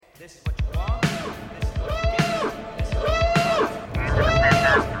This is what you want. This is what you get. This is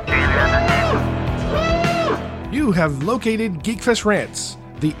what you You have located GeekFest Rants,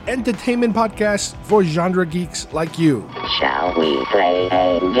 the entertainment podcast for genre geeks like you. Shall we play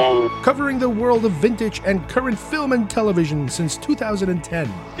a game? Covering the world of vintage and current film and television since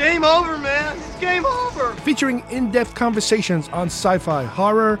 2010. Game over, man. It's game over. Featuring in-depth conversations on sci-fi,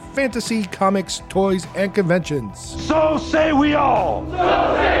 horror, fantasy, comics, toys, and conventions. So say we all.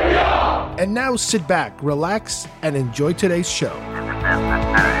 So say we all. And now sit back, relax, and enjoy today's show.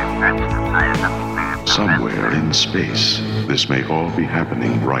 Somewhere in space, this may all be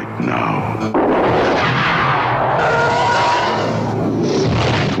happening right now.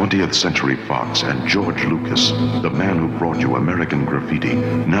 20th Century Fox and George Lucas, the man who brought you American Graffiti,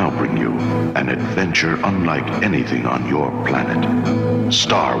 now bring you an adventure unlike anything on your planet.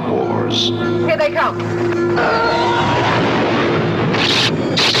 Star Wars. Here they come.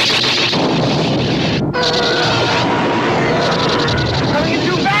 Coming in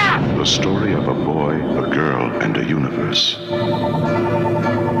too fast! The story of a boy, a girl, and a universe.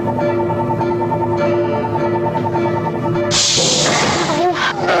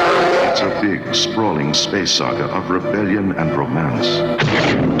 It's a big, sprawling space saga of rebellion and romance.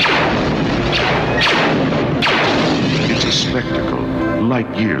 It's a spectacle, light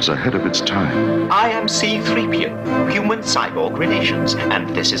years ahead of its time. I am C-3PO, Human Cyborg Relations, and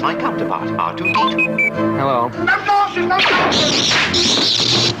this is my counterpart, R2-D2. Hello.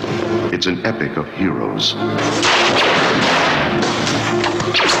 It's an epic of heroes. Good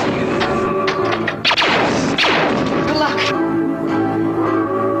luck.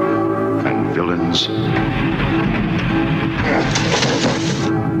 And villains.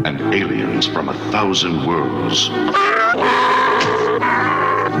 And aliens from 1,000 worlds.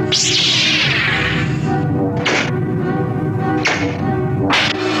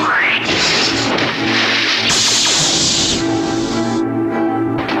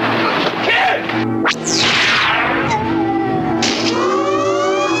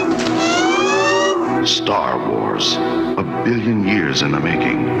 Star Wars, 1 billion years in the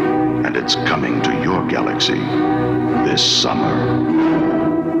making, and it's coming to your galaxy this summer.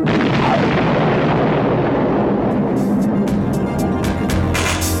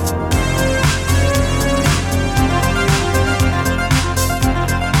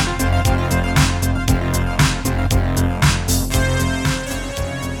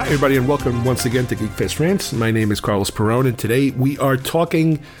 Hi, everybody, and welcome once again to GeekFest Rants. My name is Carlos Perone, and today we are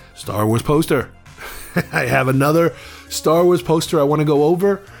talking Star Wars poster. I have another Star Wars poster I want to go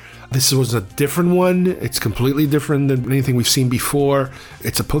over. This was a different one. It's completely different than anything we've seen before.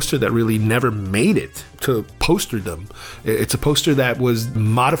 It's a poster that really never made it to posterdom. It's a poster that was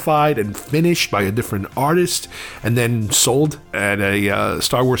modified and finished by a different artist and then sold at a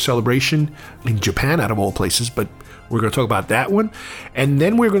Star Wars celebration in Japan, out of all places, but we're going to talk about that one. And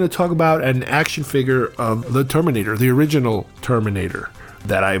then we're going to talk about an action figure of the Terminator, the original Terminator,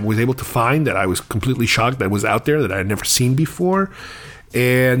 that I was able to find, that I was completely shocked that was out there, that I had never seen before.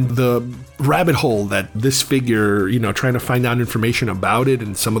 And the rabbit hole that this figure, trying to find out information about it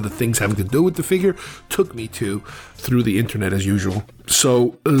and some of the things having to do with the figure took me to through the internet as usual.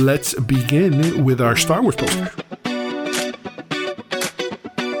 So let's begin with our Star Wars poster.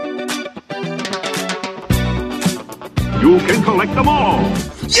 You can collect them all.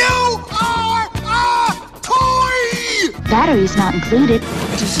 You are a toy! Batteries not included.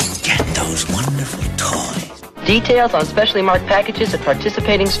 Get those wonderful toys. Details on specially marked packages at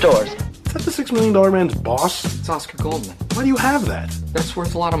participating stores. Is that the $6 million man's boss? It's Oscar Goldman. Why do you have that? That's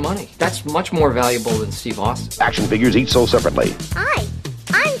worth a lot of money. That's much more valuable than Steve Austin. Action figures each sold separately. Hi,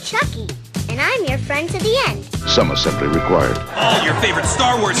 I'm Chucky, and I'm your friend to the end. Some assembly required. All your favorite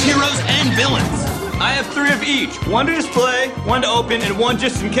Star Wars heroes and villains. I have 3 of each. 1 to display, 1 to open, and 1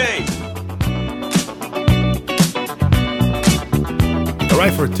 just in case. All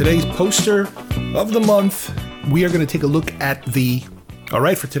right, for today's poster of the month, we are going to take a look at the... All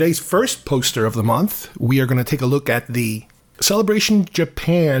right, for today's first poster of the month, we are going to take a look at the Celebration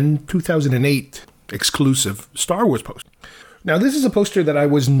Japan 2008 exclusive Star Wars poster. Now, this is a poster that I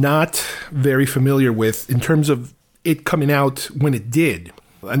was not very familiar with in terms of it coming out when it did.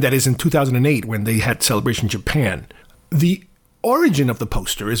 And that is in 2008 when they had Celebration Japan. The origin of the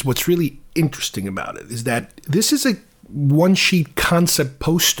poster is what's really interesting about it, is that this is a one-sheet concept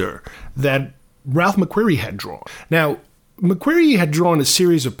poster that Ralph McQuarrie had drawn. Now, McQuarrie had drawn a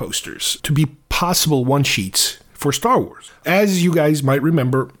series of posters to be possible one-sheets for Star Wars. As you guys might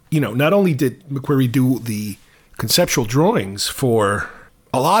remember, not only did McQuarrie do the conceptual drawings for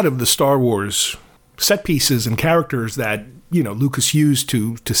a lot of the Star Wars set pieces and characters that Lucas used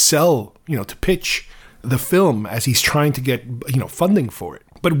to sell, to pitch the film as he's trying to get, funding for it.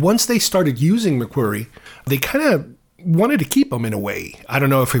 But once they started using McQuarrie, they kind of wanted to keep him in a way. I don't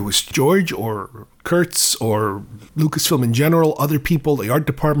know if it was George or Kurtz or Lucasfilm in general, other people, the art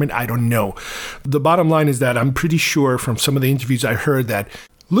department, I don't know. The bottom line is that I'm pretty sure from some of the interviews I heard that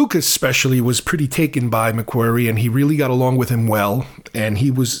Lucas especially was pretty taken by McQuarrie, and he really got along with him well, and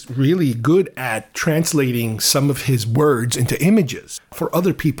he was really good at translating some of his words into images for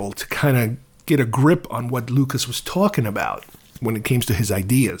other people to kind of get a grip on what Lucas was talking about when it came to his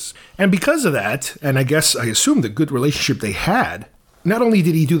ideas. And because of that, and I assume the good relationship they had, not only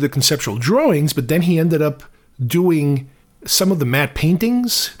did he do the conceptual drawings, but then he ended up doing some of the matte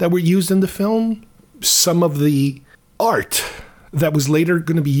paintings that were used in the film, some of the art that was later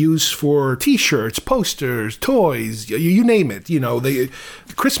going to be used for T-shirts, posters, toys, you name it, the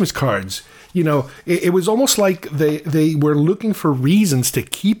Christmas cards. It was almost like they were looking for reasons to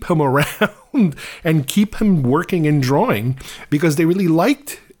keep him around and keep him working and drawing because they really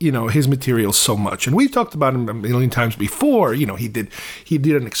liked, his material so much. And we've talked about him a million times before. He did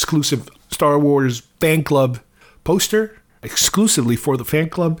an exclusive Star Wars fan club poster exclusively for the fan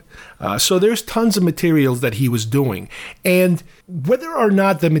club. So there's tons of materials that he was doing. And whether or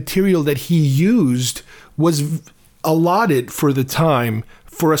not the material that he used was allotted for the time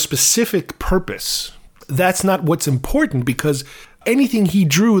for a specific purpose, that's not what's important, because anything he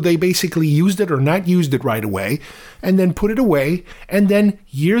drew, they basically used it or not used it right away and then put it away, and then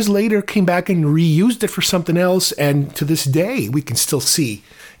years later came back and reused it for something else. And to this day, we can still see,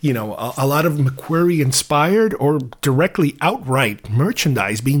 a lot of McQuarrie inspired or directly outright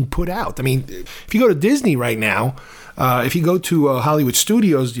merchandise being put out. I mean, if you go to Disney right now, if you go to Hollywood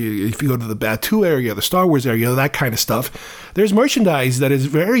Studios, if you go to the Batuu area, the Star Wars area, that kind of stuff, there's merchandise that is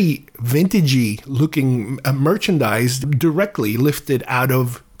very vintagey looking merchandise directly lifted out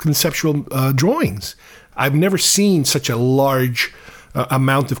of conceptual drawings. I've never seen such a large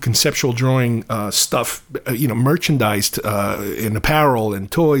amount of conceptual drawing stuff, merchandised in apparel and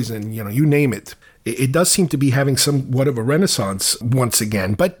toys and, you name it. It does seem to be having somewhat of a renaissance once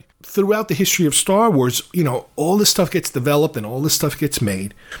again. But throughout the history of Star Wars, all this stuff gets developed and all this stuff gets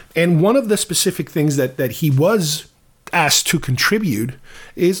made. And one of the specific things that he was asked to contribute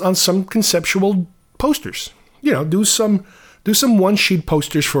is on some conceptual posters. Do some one-sheet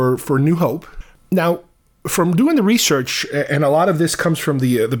posters for New Hope. Now, from doing the research, and a lot of this comes from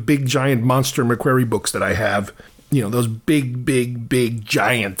the big giant monster McQuarrie books that I have, those big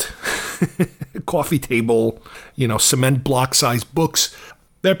giant coffee table, cement block sized books.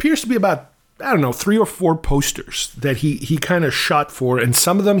 There appears to be about, 3 or 4 posters that he kind of shot for, and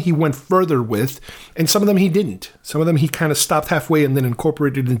some of them he went further with, and some of them he didn't. Some of them he kind of stopped halfway and then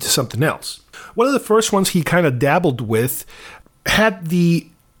incorporated into something else. One of the first ones he kind of dabbled with had the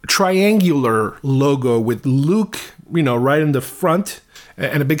triangular logo with Luke, right in the front,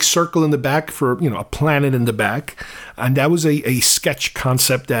 and a big circle in the back for, a planet in the back. And that was a sketch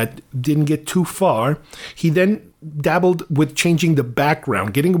concept that didn't get too far. He then dabbled with changing the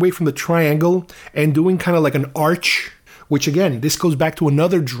background, getting away from the triangle and doing kind of like an arch, which again, this goes back to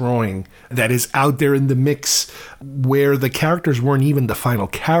another drawing that is out there in the mix where the characters weren't even the final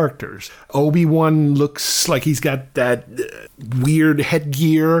characters. Obi-Wan looks like he's got that weird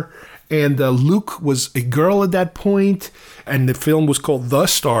headgear, and Luke was a girl at that point, and the film was called The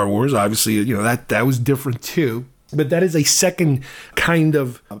Star Wars. Obviously, that was different too. But that is a second kind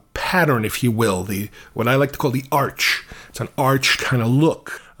of pattern, if you will, what I like to call the arch. It's an arch kind of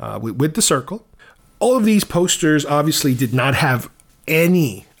look with the circle. All of these posters obviously did not have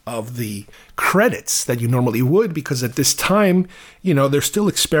any of the credits that you normally would, because at this time, they're still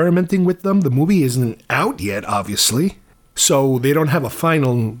experimenting with them. The movie isn't out yet, obviously. So they don't have a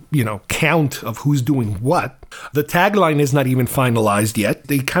final, count of who's doing what. The tagline is not even finalized yet.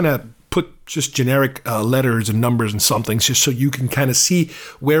 They kind of put just generic letters and numbers and something just so you can kind of see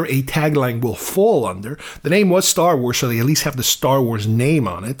where a tagline will fall under. The name was Star Wars, so they at least have the Star Wars name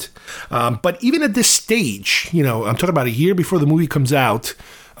on it. But even at this stage, I'm talking about a year before the movie comes out,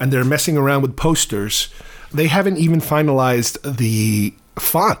 and they're messing around with posters, they haven't even finalized the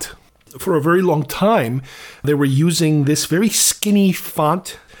font. For a very long time, they were using this very skinny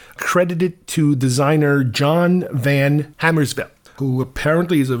font credited to designer John Van Hammersveld, who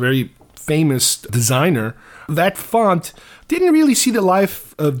apparently is a very famous designer. That font didn't really see the light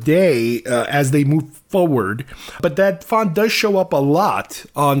of day as they moved forward, but that font does show up a lot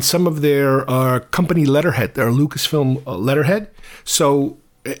on some of their company letterhead, their Lucasfilm letterhead. So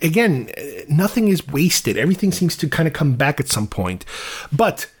again, nothing is wasted. Everything seems to kind of come back at some point.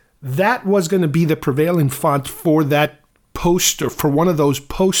 But that was going to be the prevailing font for that poster for one of those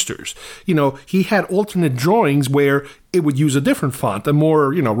posters. He had alternate drawings where it would use a different font, a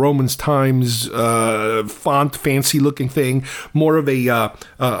more, Romans Times font, fancy looking thing, more of a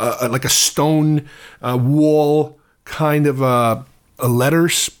like a stone wall kind of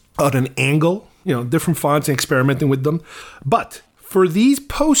letters at an angle, different fonts and experimenting with them. But for these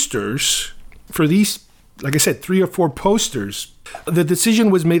posters, like I said, 3 or 4 posters, the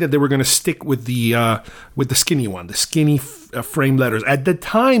decision was made that they were going to stick with the skinny one, the skinny frame letters. At the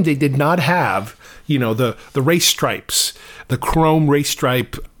time, they did not have, the race stripes, the chrome race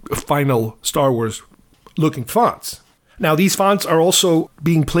stripe final Star Wars looking fonts. Now, these fonts are also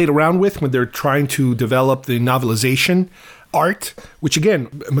being played around with when they're trying to develop the novelization art, which again,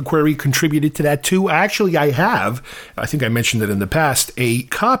 McQuarrie contributed to that too. Actually, I think I mentioned it in the past, a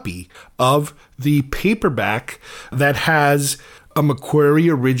copy of the paperback that has a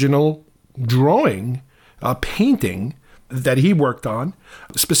McQuarrie original drawing, painting that he worked on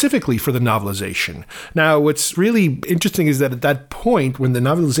specifically for the novelization. Now, what's really interesting is that at that point, when the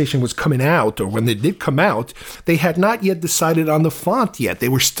novelization was coming out, or when it did come out, they had not yet decided on the font yet. They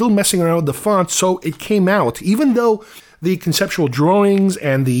were still messing around with the font, so it came out, even though the conceptual drawings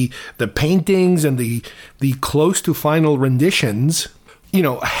and the paintings and the close to final renditions,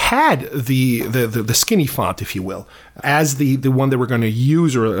 had the skinny font, if you will, as the one they were going to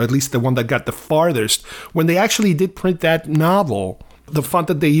use, or at least the one that got the farthest. When they actually did print that novel, the font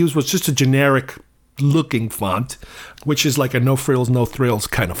that they used was just a generic looking font, which is like a no frills, no thrills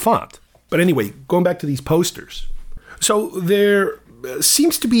kind of font. But anyway, going back to these posters. So there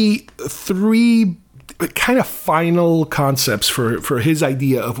seems to be 3 kind of final concepts for his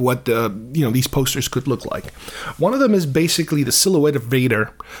idea of what these posters could look like. One of them is basically the silhouette of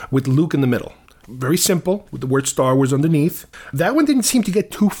Vader with Luke in the middle. Very simple, with the word Star Wars underneath. That one didn't seem to get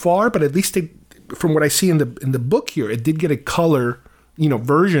too far, but at least from what I see in the book here, it did get a color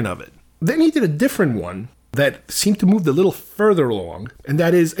version of it. Then he did a different one that seemed to move a little further along, and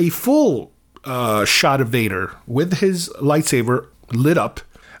that is a full shot of Vader with his lightsaber lit up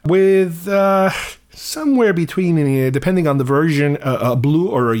with somewhere between, depending on the version, a blue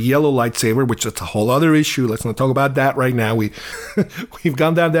or a yellow lightsaber, which is a whole other issue. Let's not talk about that right now. We've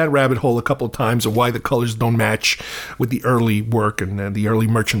gone down that rabbit hole a couple of times of why the colors don't match with the early work and the early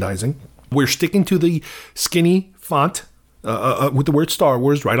merchandising. We're sticking to the skinny font with the word Star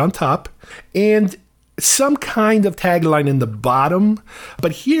Wars right on top, and some kind of tagline in the bottom.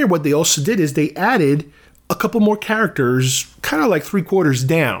 But here, what they also did is they added a couple more characters, kind of like 3/4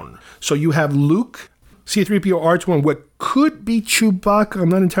 down. So you have Luke, C-3PO, R2, what could be Chewbacca. I'm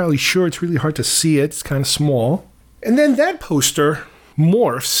not entirely sure. It's really hard to see it. It's kind of small. And then that poster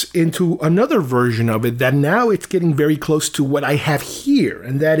morphs into another version of it that now it's getting very close to what I have here.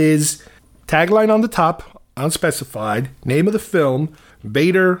 And that is tagline on the top, unspecified, name of the film,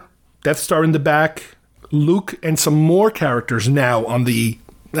 Vader, Death Star in the back, Luke, and some more characters now on the,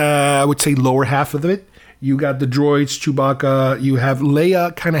 I would say, lower half of it. You got the droids, Chewbacca, you have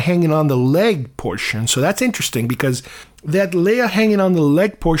Leia kind of hanging on the leg portion. So that's interesting because that Leia hanging on the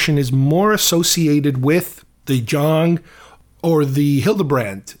leg portion is more associated with the Jong or the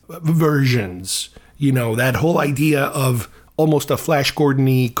Hildebrand versions. That whole idea of almost a Flash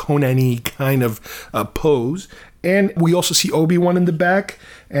Gordon-y, Conan-y kind of pose. And we also see Obi-Wan in the back,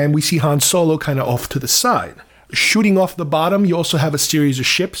 and we see Han Solo kind of off to the side. Shooting off the bottom, you also have a series of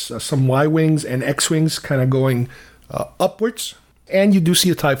ships, some Y-Wings and X-Wings kind of going upwards. And you do see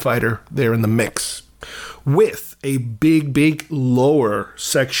a TIE fighter there in the mix, with a big lower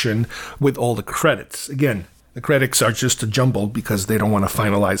section with all the credits. Again, the credits are just a jumble because they don't want to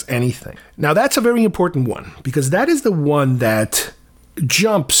finalize anything. Now, that's a very important one, because that is the one that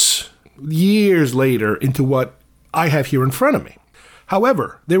jumps years later into what I have here in front of me.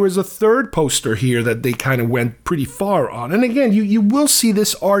 However, there was a third poster here that they kind of went pretty far on. And again, you will see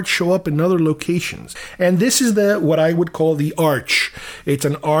this art show up in other locations. And this is what I would call the arch. It's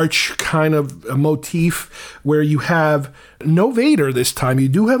an arch kind of a motif where you have no Vader this time. You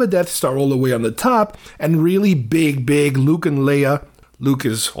do have a Death Star all the way on the top, and really big Luke and Leia. Luke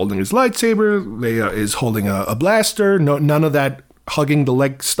is holding his lightsaber. Leia is holding a blaster. None of that hugging the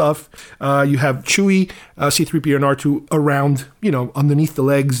leg stuff. You have Chewie, C-3PO, and R2 around, underneath the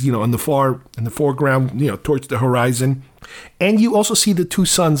legs, in the foreground, towards the horizon. And you also see the 2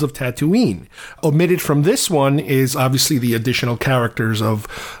 sons of Tatooine. Omitted from this one is obviously the additional characters of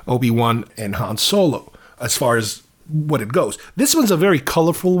Obi-Wan and Han Solo, as far as what it goes. This one's a very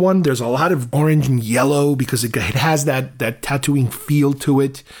colorful one. There's a lot of orange and yellow because it has that Tatooine feel to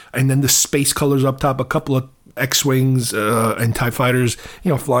it. And then the space colors up top, a couple of X-Wings and TIE fighters,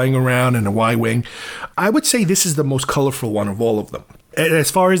 flying around and a Y-Wing. I would say this is the most colorful one of all of them.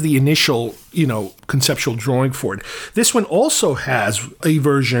 As far as the initial, conceptual drawing for it. This one also has a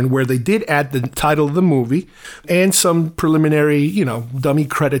version where they did add the title of the movie and some preliminary, dummy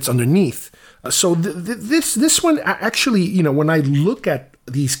credits underneath. So this one actually, when I look at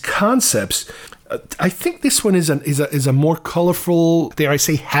these concepts, I think this one is a more colorful, dare I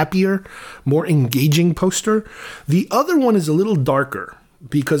say, happier, more engaging poster. The other one is a little darker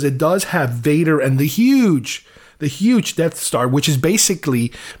because it does have Vader and the huge Death Star, which is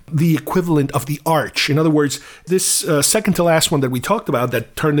basically the equivalent of the Arch. In other words, this second to last one that we talked about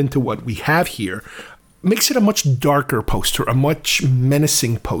that turned into what we have here makes it a much darker poster, a much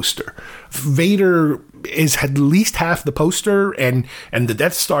menacing poster. Vader is at least half the poster, and the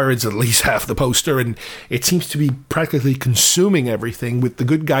Death Star is at least half the poster, and it seems to be practically consuming everything with the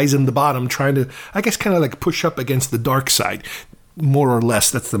good guys in the bottom trying to, I guess, kind of like push up against the dark side. More or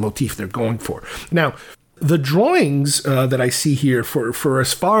less, that's the motif they're going for. Now, the drawings that I see here for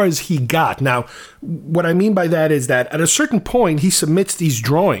as far as he got. Now, what I mean by that is that at a certain point, he submits these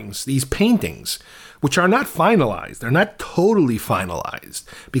drawings, these paintings, which are not finalized. They're not totally finalized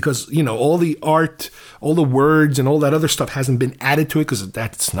because, all the art, all the words and all that other stuff hasn't been added to it because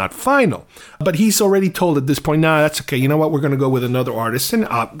that's not final. But he's already told at this point, nah, that's okay. You know what? We're going to go with another artist. And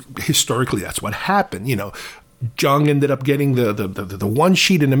historically, that's what happened. Jung ended up getting the one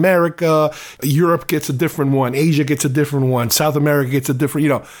sheet in America. Europe gets a different one. Asia gets a different one. South America gets a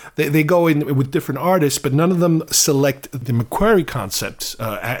different, they go in with different artists, but none of them select the McQuarrie concepts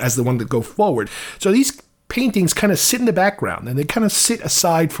as the one that go forward. So these paintings kind of sit in the background and they kind of sit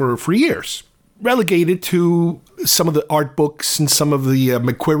aside for years, relegated to some of the art books and some of the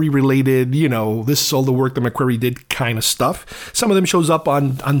McQuarrie related, this is all the work that McQuarrie did kind of stuff. Some of them shows up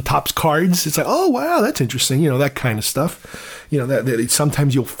on Topps cards. It's like, oh, wow, that's interesting, that kind of stuff. That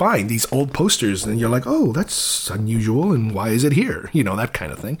sometimes you'll find these old posters and you're like, oh, that's unusual and why is it here? That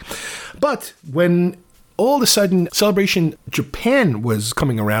kind of thing. But when all of a sudden Celebration Japan was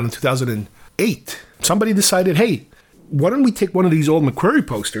coming around in 2008, somebody decided, hey, why don't we take one of these old McQuarrie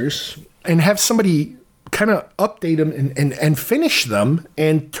posters and have somebody kind of update them and finish them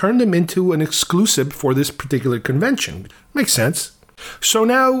and turn them into an exclusive for this particular convention. Makes sense. So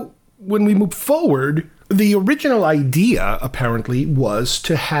now, when we move forward, the original idea, apparently, was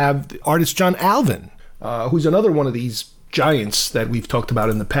to have the artist John Alvin, who's another one of these giants that we've talked about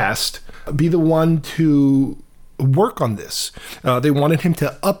in the past, be the one to work on this. They wanted him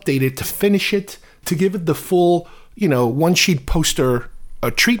to update it, to finish it, to give it the full, one-sheet poster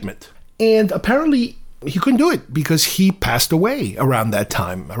treatment. And apparently he couldn't do it because he passed away around the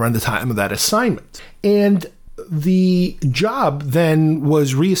time of that assignment. And the job then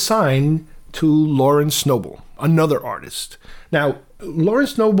was reassigned to Lawrence Noble, another artist. Now,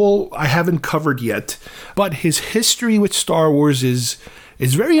 Lawrence Noble I haven't covered yet, but his history with Star Wars is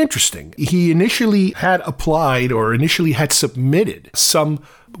very interesting. He initially had submitted some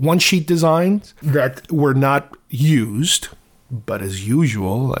one-sheet designs that were not used. But as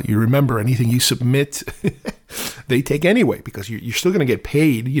usual, you remember anything you submit, they take anyway because you're still going to get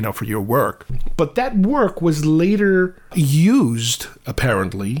paid, for your work. But that work was later used,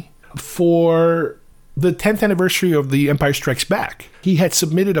 apparently, for the 10th anniversary of The Empire Strikes Back. He had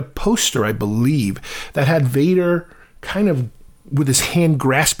submitted a poster, I believe, that had Vader kind of with his hand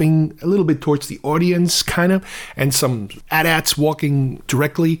grasping a little bit towards the audience, kind of, and some AT-ATs walking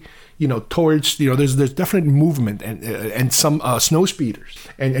directly towards, there's definite movement and some snow speeders.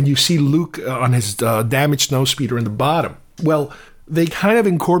 And you see Luke on his damaged snow speeder in the bottom. Well, they kind of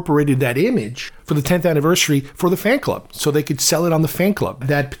incorporated that image for the 10th anniversary for the fan club. So they could sell it on the fan club,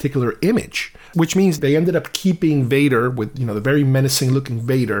 that particular image, which means they ended up keeping Vader with, the very menacing looking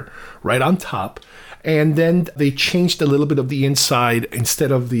Vader right on top. And then they changed a little bit of the inside.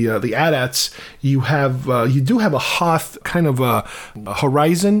 Instead of the AT-ATs, you do have a Hoth kind of a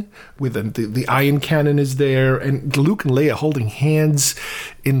horizon with the ion cannon is there, and Luke and Leia holding hands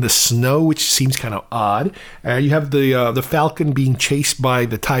in the snow, which seems kind of odd. You have the Falcon being chased by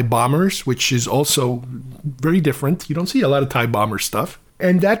the TIE bombers, which is also very different. You don't see a lot of TIE bomber stuff.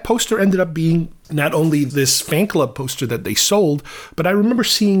 And that poster ended up being not only this fan club poster that they sold, but I remember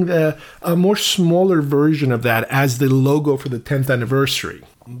seeing a more smaller version of that as the logo for the 10th anniversary.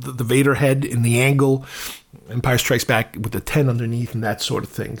 The Vader head in the angle, Empire Strikes Back with the 10 underneath and that sort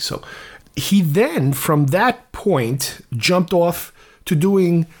of thing. So he then, from that point, jumped off to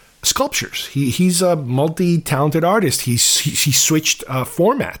doing sculptures. He's a multi-talented artist. He switched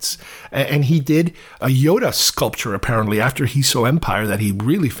formats, and he did a Yoda sculpture apparently after he saw Empire that he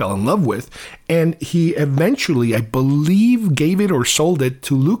really fell in love with, And he eventually, I believe, gave it or sold it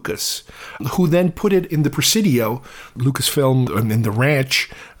to Lucas, who then put it in the Presidio, Lucasfilm, in the ranch.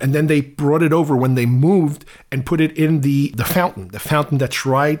 And then they brought it over when they moved and put it in the fountain that's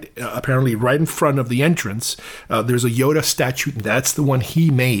right, apparently right in front of the entrance. There's a Yoda statue, and that's the one he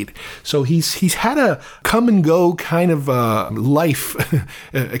made. So he's had a come and go kind of life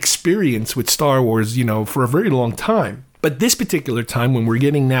experience with Star Wars, for a very long time. But this particular time, when we're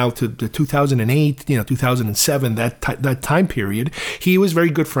getting now to the 2008, 2007, that time period, he was very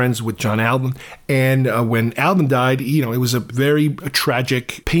good friends with John Alvin. And when Alvin died, it was a very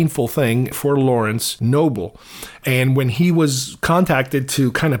tragic, painful thing for Lawrence Noble. And when he was contacted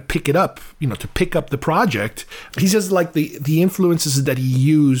to kind of pick it up, to pick up the project, he says like the influences that he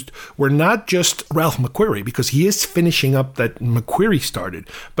used were not just Ralph McQuarrie, because he is finishing up that McQuarrie started,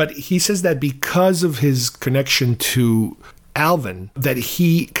 but he says that because of his connection to Alvin, that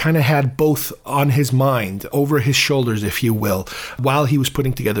he kind of had both on his mind, over his shoulders, if you will, while he was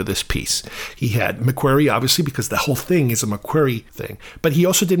putting together this piece. He had McQuarrie, obviously, because the whole thing is a McQuarrie thing, but he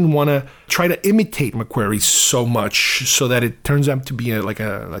also didn't want to try to imitate McQuarrie so much so that it turns out to be like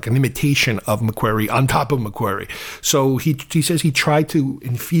an imitation of McQuarrie on top of McQuarrie. So he says he tried to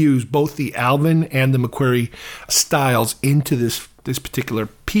infuse both the Alvin and the McQuarrie styles into this particular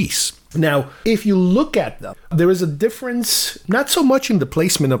piece. Now, if you look at them, there is a difference, not so much in the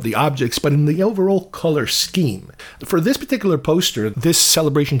placement of the objects, but in the overall color scheme. For this particular poster, this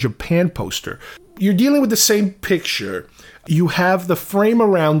Celebration Japan poster, you're dealing with the same picture. You have the frame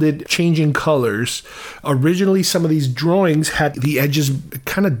around it changing colors. Originally, some of these drawings had the edges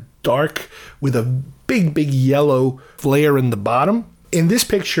kind of dark with a big yellow flare in the bottom. In this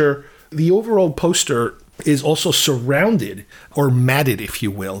picture, the overall poster is also surrounded, or matted, if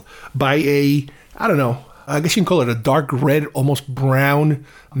you will, by I guess you can call it a dark red, almost brown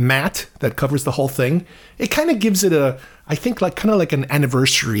mat that covers the whole thing. It kind of gives it kind of like an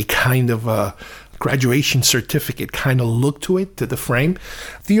anniversary kind of a graduation certificate kind of look to it, to the frame.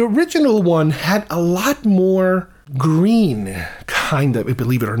 The original one had a lot more green, kind of,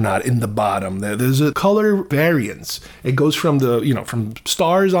 believe it or not, in the bottom. There's a color variance. It goes from from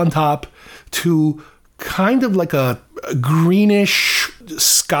stars on top to kind of like a greenish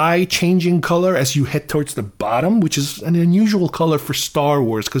sky changing color as you head towards the bottom, which is an unusual color for Star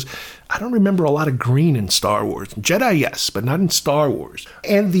Wars, because I don't remember a lot of green in Star Wars. Jedi, yes, but not in Star Wars.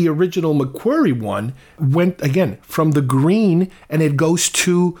 And the original McQuarrie one went, again, from the green, and it goes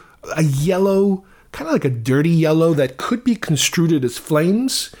to a yellow, kind of like a dirty yellow that could be construed as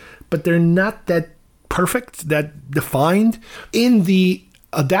flames, but they're not that perfect, that defined. In the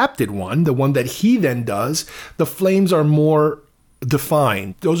adapted one, the one that he then does, the flames are more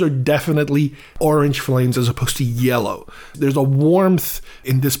defined. Those are definitely orange flames as opposed to yellow. There's a warmth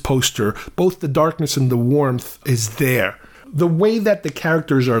in this poster. Both the darkness and the warmth is there. The way that the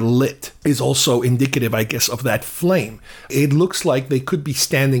characters are lit is also indicative, I guess, of that flame. It looks like they could be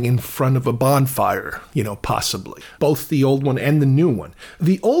standing in front of a bonfire, possibly. Both the old one and the new one.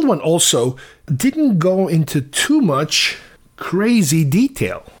 The old one also didn't go into too much crazy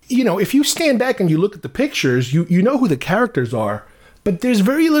detail. If you stand back and you look at the pictures, you know who the characters are, but there's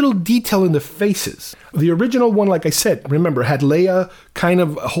very little detail in the faces. The original one, like I said, remember, had Leia kind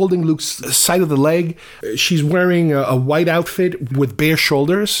of holding Luke's side of the leg. She's wearing a white outfit with bare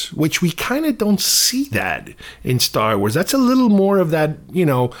shoulders, which we kind of don't see that in Star Wars. That's a little more of that,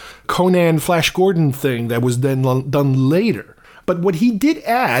 Conan Flash Gordon thing that was then done later. But what he did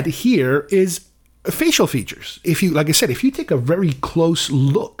add here is facial features. If you take a very close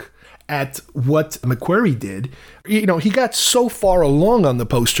look at what McQuarrie did, he got so far along on the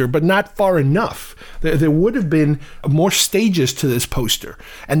poster, but not far enough. There would have been more stages to this poster.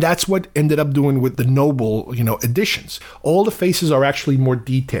 And that's what ended up doing with the Noble, editions. All the faces are actually more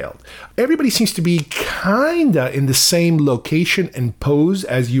detailed. Everybody seems to be kinda in the same location and pose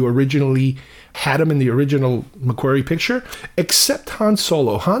as you originally had him in the original McQuarrie picture, except Han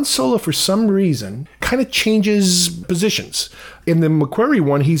Solo. Han Solo, for some reason, kind of changes positions. In the McQuarrie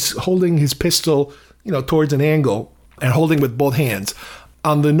one, he's holding his pistol, towards an angle and holding with both hands.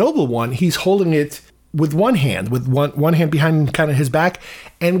 On the Noble one, he's holding it with one hand, with one hand behind kind of his back.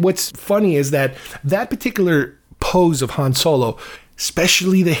 And what's funny is that particular pose of Han Solo,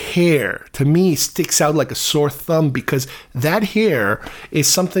 especially the hair, to me sticks out like a sore thumb, because that hair is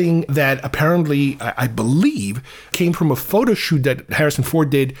something that apparently, I believe, came from a photo shoot that Harrison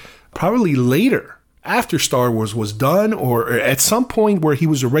Ford did probably later, after Star Wars was done, or at some point where he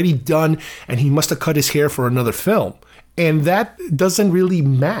was already done and he must have cut his hair for another film. And that doesn't really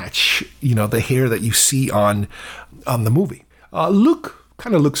match, the hair that you see on the movie. Luke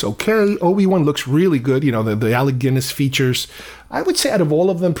kind of looks okay. Obi-Wan looks really good. You know, the Alec Guinness features. I would say out of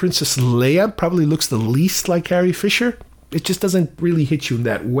all of them, Princess Leia probably looks the least like Carrie Fisher. It just doesn't really hit you in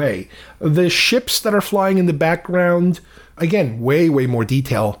that way. The ships that are flying in the background, again, way more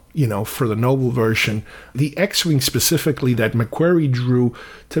detail, you know, for the Noble version. The X-Wing specifically that McQuarrie drew,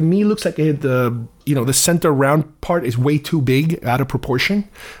 to me, looks like the center round part is way too big, out of proportion,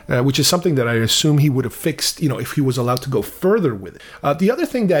 which is something that I assume he would have fixed, you know, if he was allowed to go further with it. The other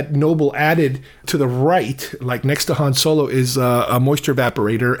thing that Noble added to the right, like next to Han Solo, is a moisture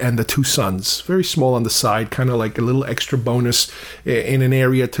evaporator and the two suns. Very small on the side, kind of like a little extra bonus in an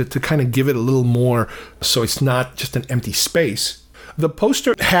area to kind of give it a little more so it's not just an empty space. The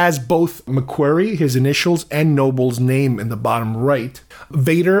poster has both McQuarrie, his initials, and Noble's name in the bottom right.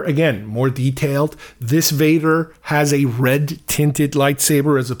 Vader, again, more detailed. This Vader has a red tinted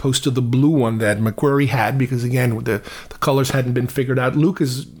lightsaber as opposed to the blue one that McQuarrie had because, again, the colors hadn't been figured out. Luke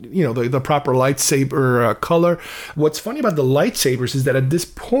is, you know, the proper lightsaber color. What's funny about the lightsabers is that at this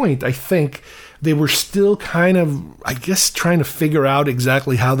point, I think they were still kind of, I guess, trying to figure out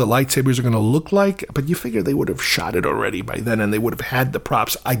exactly how the lightsabers are going to look like. But you figure they would have shot it already by then and they would have had the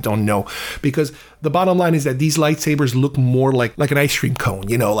props. I don't know. Because the bottom line is that these lightsabers look more like an ice cream cone.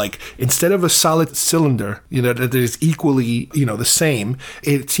 You know, like instead of a solid cylinder, you know, that is equally, you know, the same,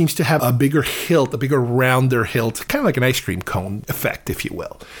 it seems to have a bigger hilt, a bigger rounder hilt, kind of like an ice cream cone effect, if you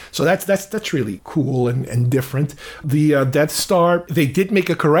will. So that's really cool and different. The Death Star, they did make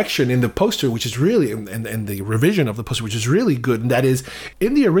a correction in the poster, which is really, and the revision of the poster, which is really good. And that is,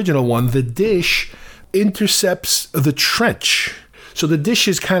 in the original one, the dish intercepts the trench. So the dish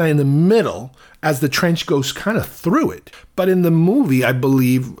is kind of in the middle as the trench goes kind of through it. But in the movie, I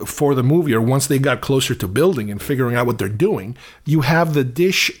believe, for the movie, or once they got closer to building and figuring out what they're doing, you have the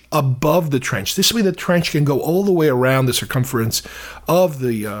dish above the trench. This way the trench can go all the way around the circumference of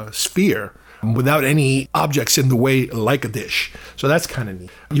the sphere without any objects in the way like a dish. So that's kind of neat.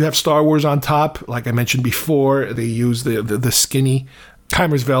 You have Star Wars on top. Like I mentioned before, they use the skinny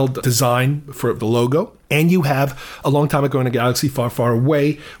Heimersveld design for the logo. And you have A Long Time Ago in a Galaxy Far, Far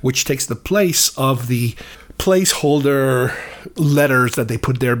Away, which takes the place of the placeholder letters that they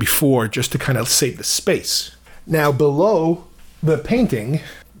put there before just to kind of save the space. Now, below the painting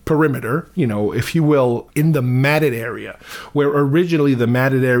perimeter, you know, if you will, in the matted area, where originally the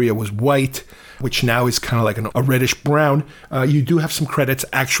matted area was white, which now is kind of like a reddish brown, you do have some credits,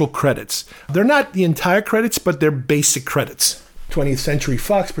 actual credits. They're not the entire credits, but they're basic credits. 20th Century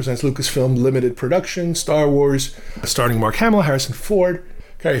Fox presents Lucasfilm Limited Production, Star Wars, starring Mark Hamill, Harrison Ford,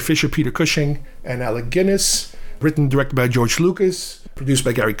 Carrie Fisher, Peter Cushing, and Alec Guinness. Written and directed by George Lucas. Produced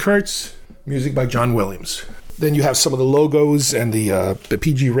by Gary Kurtz. Music by John Williams. Then you have some of the logos and the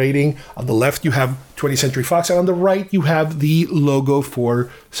PG rating. On the left, you have 20th Century Fox. And on the right, you have the logo for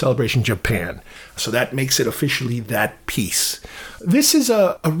Celebration Japan. So that makes it officially that piece. This is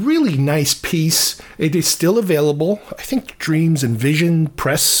a really nice piece. It is still available. I think Dreams and Vision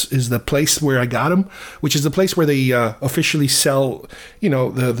Press is the place where I got them, which is the place where they officially sell, you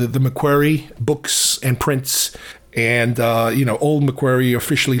know, the McQuarrie books and prints and, you know, old McQuarrie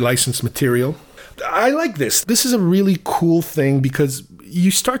officially licensed material. I like this. This is a really cool thing because you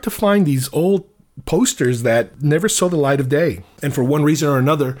start to find these old posters that never saw the light of day. And for one reason or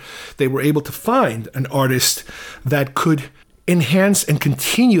another, they were able to find an artist that could enhance and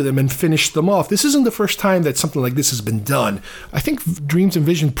continue them and finish them off. This isn't the first time that something like this has been done. I think Dreams and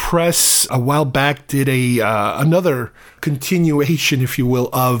Vision Press a while back did another continuation, if you will,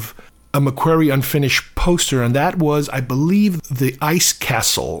 of a McQuarrie unfinished poster, and that was, I believe, the Ice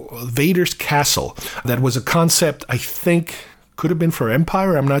Castle, Vader's Castle. That was a concept, I think, could have been for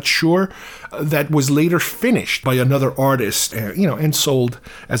Empire, I'm not sure, that was later finished by another artist, you know, and sold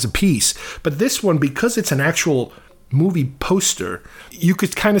as a piece. But this one, because it's an actual movie poster, you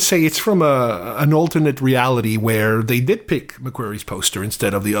could kind of say it's from an alternate reality where they did pick McQuarrie's poster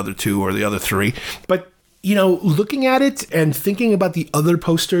instead of the other two or the other three. But you know, looking at it and thinking about the other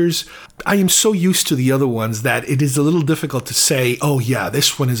posters, I am so used to the other ones that it is a little difficult to say, oh yeah,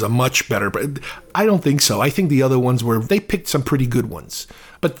 this one is a much better. But I don't think so. I think the other ones they picked some pretty good ones.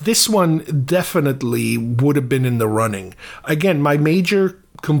 But this one definitely would have been in the running. Again, my major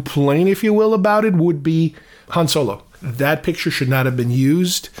complaint, if you will, about it would be Han Solo. That picture should not have been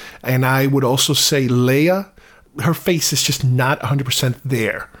used. And I would also say Leia, her face is just not 100%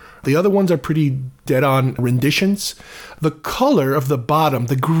 there. The other ones are pretty dead-on renditions. The color of the bottom,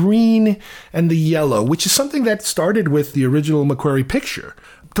 the green and the yellow, which is something that started with the original McQuarrie picture,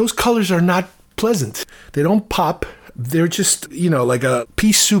 those colors are not pleasant. They don't pop. they're just, like a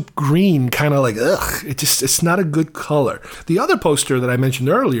pea soup green, kind of like, ugh, it's not a good color. The other poster that I mentioned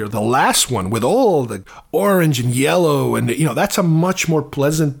earlier, the last one with all the orange and yellow, and, that's a much more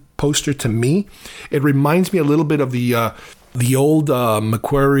pleasant poster to me. It reminds me a little bit of the old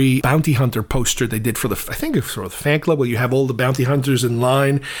McQuarrie bounty hunter poster they did for the fan club, where you have all the bounty hunters in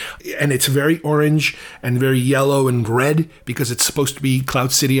line, and it's very orange and very yellow and red because it's supposed to be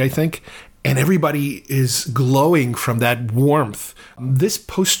Cloud City, I think. And everybody is glowing from that warmth. This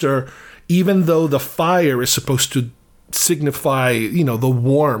poster, even though the fire is supposed to signify, the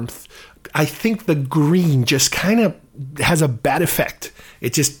warmth, I think the green just kind of has a bad effect.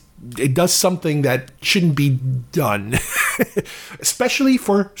 It does something that shouldn't be done, especially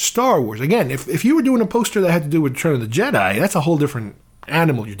for Star Wars. Again, if you were doing a poster that had to do with Return of the Jedi, that's a whole different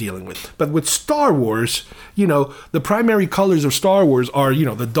animal you're dealing with. But with Star Wars, the primary colors of Star Wars are,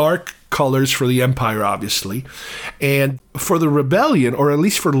 the dark colors for the Empire, obviously. And for the Rebellion, or at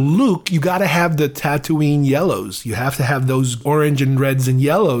least for Luke, you got to have the Tatooine yellows. You have to have those orange and reds and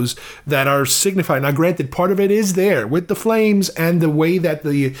yellows that are signified. Now, granted, part of it is there with the flames and the way that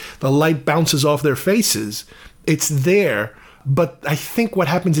the light bounces off their faces. It's there. But I think what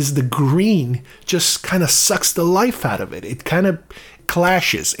happens is the green just kind of sucks the life out of it. It kind of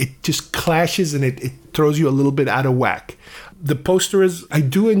clashes. It just clashes, and it throws you a little bit out of whack. The poster is, I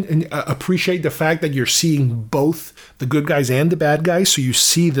do appreciate the fact that you're seeing both the good guys and the bad guys, so you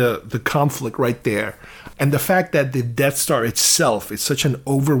see the conflict right there. And the fact that the Death Star itself is such an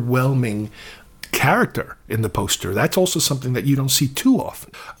overwhelming character in the poster, that's also something that you don't see too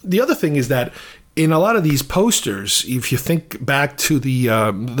often. The other thing is that in a lot of these posters, if you think back to the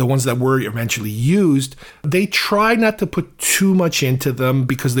ones that were eventually used, they try not to put too much into them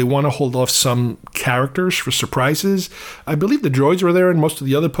because they want to hold off some characters for surprises. I believe the droids were there in most of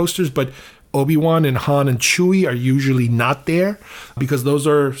the other posters, but Obi-Wan and Han and Chewie are usually not there because those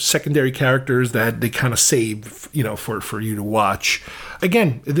are secondary characters that they kind of save, for you to watch.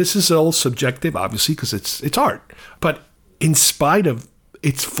 Again, this is all subjective, obviously, because it's art. But in spite of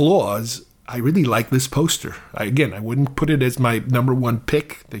its flaws, I really like this poster. I wouldn't put it as my number one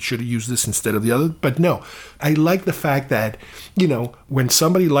pick. They should have used this instead of the other. But no, I like the fact that, when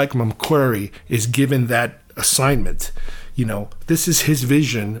somebody like McQuarrie is given that assignment, this is his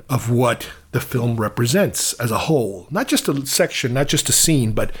vision of what the film represents as a whole. Not just a section, not just a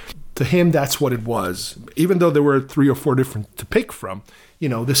scene, but to him, that's what it was. Even though there were 3 or 4 different to pick from,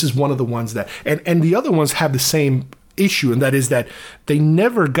 this is one of the ones that, and the other ones have the same issue, and that is that they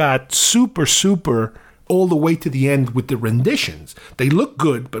never got super all the way to the end with the renditions. They look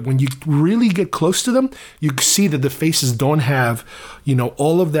good, but when you really get close to them, you see that the faces don't have,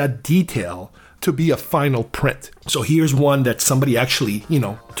 all of that detail to be a final print. So here's one that somebody actually,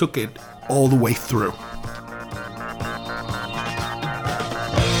 took it all the way through.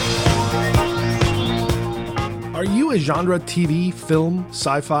 Are you a genre TV, film,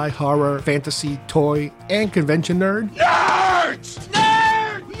 sci-fi, horror, fantasy, toy, and convention nerd? Nerds!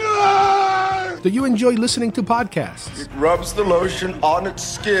 Nerd! Nerd! Do you enjoy listening to podcasts? It rubs the lotion on its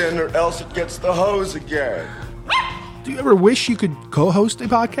skin or else it gets the hose again. Do you ever wish you could co-host a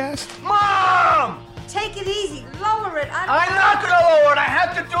podcast? Mom! Take it easy. Lower it. I'm not going to lower it. I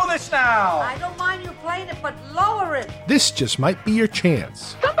have to do this now. I don't mind you playing it, but lower it. This just might be your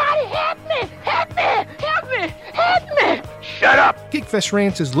chance. Somebody help me! Help me! Help me! Help me! Shut up! GeekFest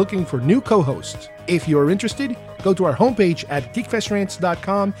Rants is looking for new co-hosts. If you're interested, go to our homepage at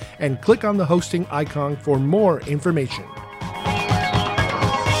geekfestrants.com and click on the hosting icon for more information.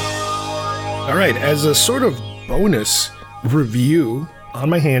 All right, as a sort of bonus review, on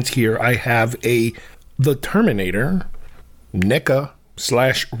my hands here, I have The Terminator NECA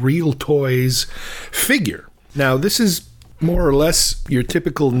 / Real Toys figure. Now, this is more or less your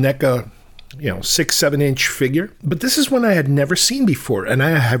typical NECA, 6-7 inch figure, but this is one I had never seen before, and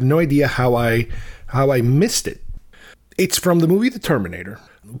I have no idea how I missed it. It's from the movie The Terminator,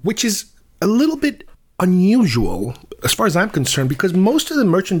 which is a little bit unusual as far as I'm concerned, because most of the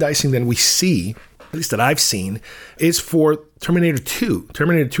merchandising that we see, at least that I've seen, is for Terminator 2.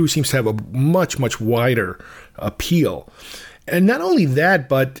 Terminator 2 seems to have a much, much wider appeal. And not only that,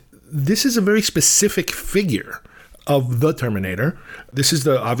 but this is a very specific figure of the Terminator. This is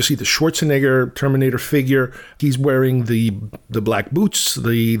obviously the Schwarzenegger Terminator figure. He's wearing the black boots,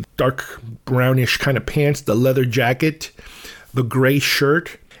 the dark brownish kind of pants, the leather jacket, the gray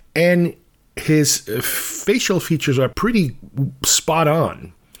shirt, and his facial features are pretty spot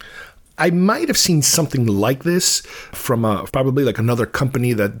on. I might have seen something like this from probably like another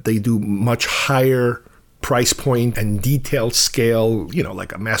company that they do much higher price point and detailed scale,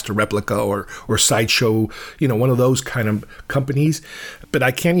 like a Master Replica or Sideshow, one of those kind of companies. But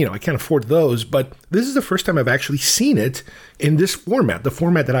I can't afford those. But this is the first time I've actually seen it in this format, the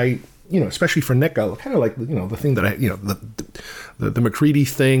format that I, especially for NECA, kind of like, the thing that I, the McQuarrie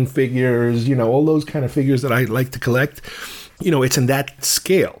thing, figures, all those kind of figures that I like to collect, it's in that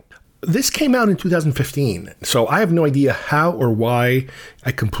scale. This came out in 2015, so I have no idea how or why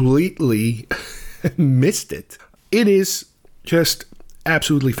I completely missed it. It is just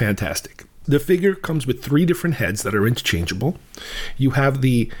absolutely fantastic. The figure comes with 3 different heads that are interchangeable. You have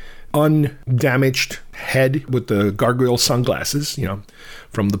the undamaged head with the gargoyle sunglasses,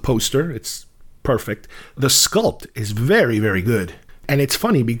 from the poster. It's perfect. The sculpt is very, very good. And it's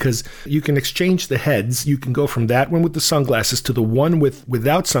funny because you can exchange the heads. You can go from that one with the sunglasses to the one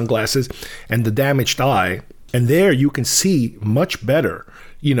without sunglasses and the damaged eye. And there you can see much better,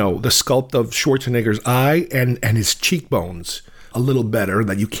 the sculpt of Schwarzenegger's eye and his cheekbones a little better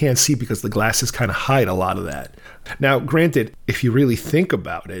that you can't see because the glasses kind of hide a lot of that. Now, granted, if you really think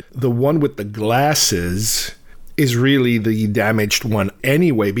about it, the one with the glasses is really the damaged one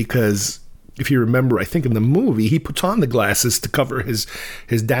anyway, because if you remember, I think in the movie, he puts on the glasses to cover his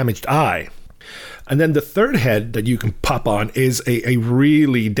damaged eye. And then the third head that you can pop on is a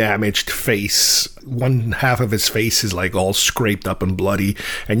really damaged face. One half of his face is like all scraped up and bloody.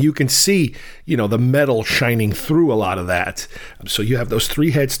 And you can see, the metal shining through a lot of that. So you have those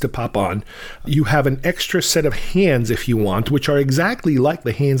 3 heads to pop on. You have an extra set of hands if you want, which are exactly like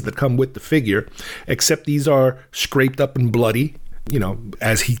the hands that come with the figure, except these are scraped up and bloody.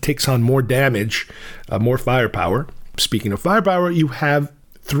 As he takes on more damage, more firepower. Speaking of firepower, you have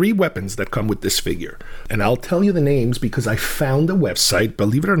 3 weapons that come with this figure. And I'll tell you the names because I found a website.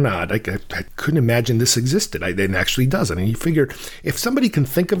 Believe it or not, I couldn't imagine this existed. It actually does. You figure if somebody can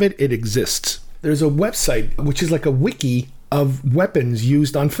think of it, it exists. There's a website which is like a wiki of weapons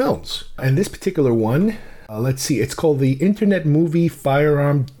used on films. And this particular one, let's see, it's called the Internet Movie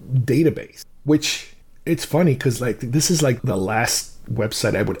Firearm Database, which it's funny because this is like the last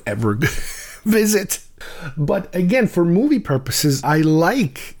website I would ever visit. But again, for movie purposes, I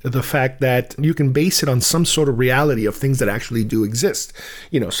like the fact that you can base it on some sort of reality of things that actually do exist.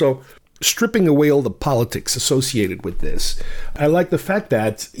 So stripping away all the politics associated with this, I like the fact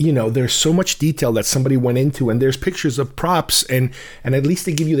that, there's so much detail that somebody went into, and there's pictures of props, and at least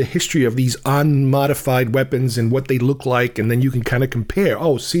they give you the history of these unmodified weapons and what they look like, and then you can kind of compare.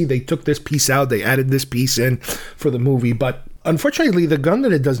 Oh, see, they took this piece out, they added this piece in for the movie, but unfortunately, the gun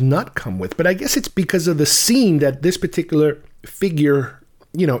that it does not come with, but I guess it's because of the scene that this particular figure,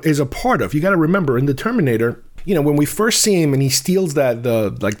 is a part of. You got to remember, in the Terminator, when we first see him and he steals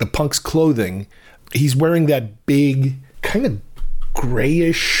the punk's clothing, he's wearing that big kind of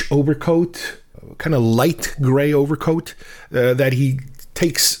grayish overcoat, kind of light gray overcoat that he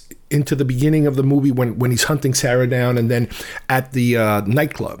takes into the beginning of the movie when he's hunting Sarah down, and then at the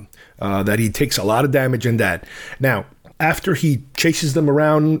nightclub that he takes a lot of damage in that. Now, after he chases them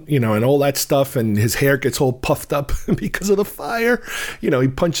around, and all that stuff, and his hair gets all puffed up because of the fire, he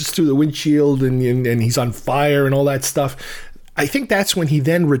punches through the windshield and he's on fire and all that stuff. I think that's when he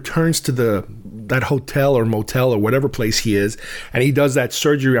then returns to that hotel or motel or whatever place he is, and he does that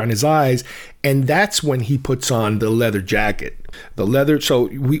surgery on his eyes, and that's when he puts on the leather jacket. The leather. So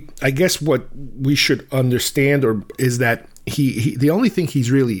I guess what we should understand is that he the only thing he's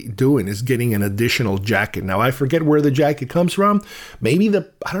really doing is getting an additional jacket. Now, I forget where the jacket comes from. Maybe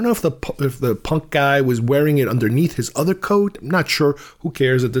I don't know if the punk guy was wearing it underneath his other coat. I'm not sure. Who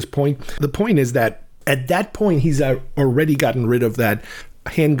cares at this point? The point is that at that point, he's already gotten rid of that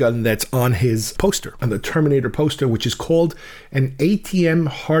handgun that's on his poster, on the Terminator poster, which is called an ATM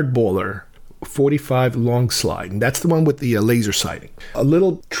Hardballer 45 long slide, and that's the one with the laser sighting. A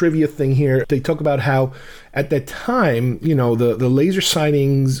little trivia thing here, they talk about how at that time, the laser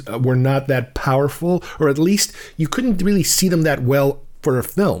sightings were not that powerful, or at least you couldn't really see them that well for a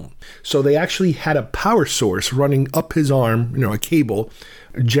film. So they actually had a power source running up his arm, a cable,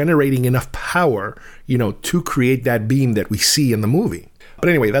 generating enough power, to create that beam that we see in the movie. But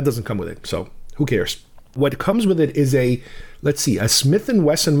anyway, that doesn't come with it, so who cares? What comes with it is a Smith &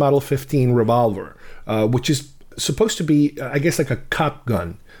 Wesson Model 15 revolver, which is supposed to be, I guess, like a cop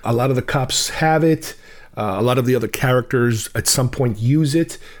gun. A lot of the cops have it. A lot of the other characters at some point use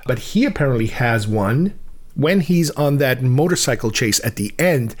it. But he apparently has one when he's on that motorcycle chase at the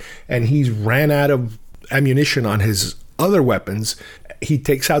end and he's ran out of ammunition on his other weapons. He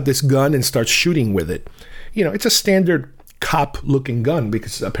takes out this gun and starts shooting with it. It's a standard cop-looking gun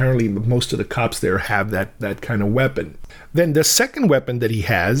because apparently most of the cops there have that kind of weapon. Then the second weapon that he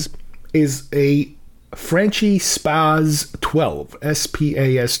has is a Frenchy Spaz 12,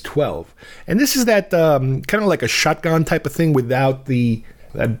 SPAS 12. And this is that kind of like a shotgun type of thing without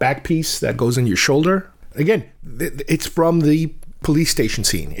that back piece that goes in your shoulder. Again, it's from the police station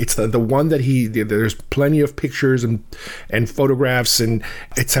scene. It's the one that there's plenty of pictures and photographs, and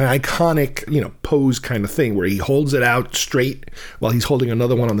it's an iconic, pose kind of thing where he holds it out straight while he's holding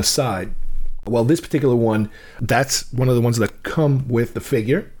another one on the side. Well, this particular one, that's one of the ones that come with the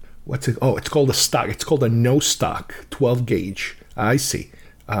figure. What's it? Oh, it's called a stock. It's called a no stock 12 gauge. I see.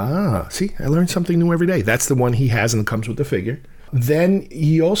 See, I learn something new every day. That's the one he has and comes with the figure. Then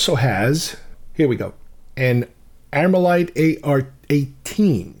he also has, here we go, an Armalite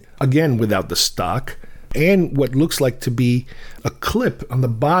AR-18, again without the stock, and what looks like to be a clip on the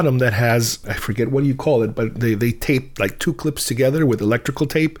bottom that has, I forget what you call it, but they tape like two clips together with electrical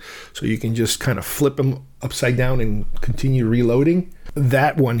tape, so you can just kind of flip them upside down and continue reloading.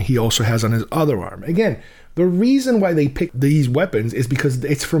 That one he also has on his other arm. Again, the reason why they picked these weapons is because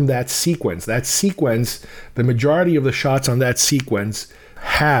it's from that sequence. That sequence, the majority of the shots on that sequence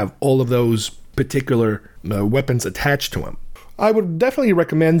have all of those particular weapons attached to them. I would definitely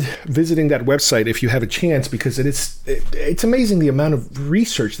recommend visiting that website if you have a chance, because it's amazing the amount of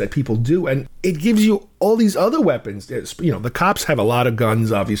research that people do, and it gives you all these other weapons. The cops have a lot of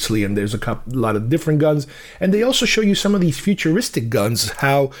guns, obviously, and there's a lot of different guns, and they also show you some of these futuristic guns,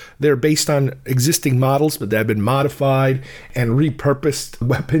 how they're based on existing models, but they've been modified and repurposed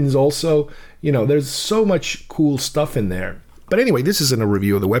weapons also. There's so much cool stuff in there. But anyway, this isn't a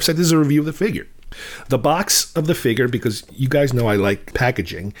review of the website. This is a review of the figure. The box of the figure, because you guys know I like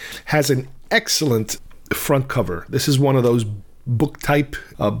packaging, has an excellent front cover. This is one of those book type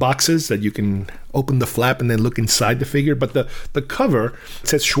boxes that you can open the flap and then look inside the figure. But the cover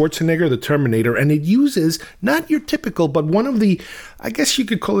says Schwarzenegger, the Terminator, and it uses not your typical, but one of the, I guess you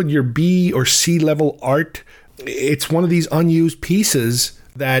could call it your B or C level art. It's one of these unused pieces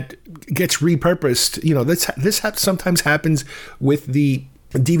that gets repurposed. This sometimes happens with the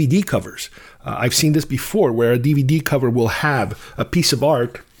DVD covers. I've seen this before, where a DVD cover will have a piece of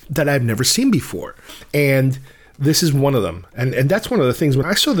art that I've never seen before. And this is one of them. And that's one of the things, when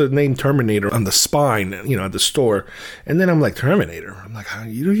I saw the name Terminator on the spine, at the store, and then I'm like, Terminator? I'm like,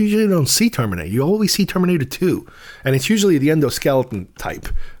 you usually don't see Terminator. You always see Terminator 2. And it's usually the endoskeleton type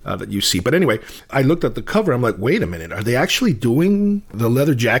that you see. But anyway, I looked at the cover. I'm like, wait a minute. Are they actually doing the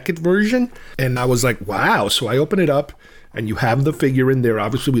leather jacket version? And I was like, wow. So I open it up, and you have the figure in there,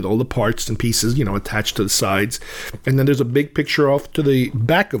 obviously, with all the parts and pieces, attached to the sides. And then there's a big picture off to the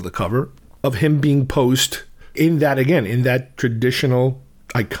back of the cover of him being posed in that traditional,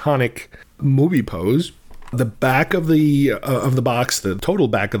 iconic movie pose. The back of the box, the total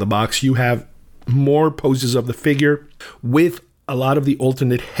back of the box, you have more poses of the figure with a lot of the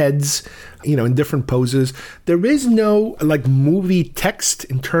alternate heads, in different poses. There is no, movie text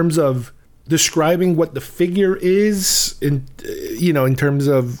in terms of describing what the figure is in terms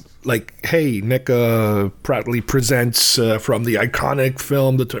of hey, NECA proudly presents from the iconic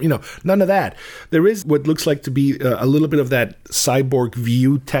film, none of that. There is what looks like to be a little bit of that cyborg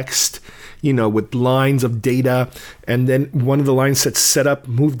view text, with lines of data, and then one of the lines says set up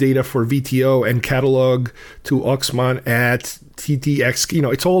move data for VTO and catalog to Oxmon at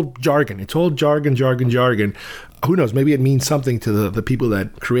TTX. It's all jargon. It's all jargon. Who knows? Maybe it means something to the people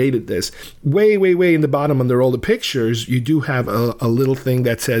that created this. Way in the bottom under all the pictures, you do have a little thing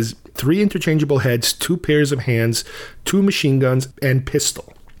that says 3 interchangeable heads, 2 pairs of hands, 2 machine guns, and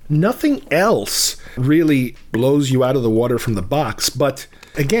pistol. Nothing else really blows you out of the water from the box. But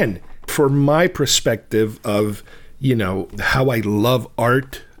again, for my perspective of, how I love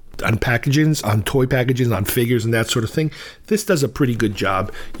art on packagings, on toy packages, on figures and that sort of thing, this does a pretty good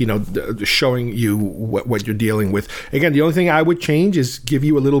job, showing you what you're dealing with. Again, the only thing I would change is give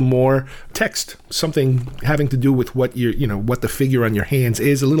you a little more text, something having to do with what what the figure on your hands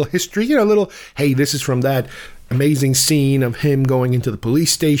is, a little history, a little, hey, this is from that amazing scene of him going into the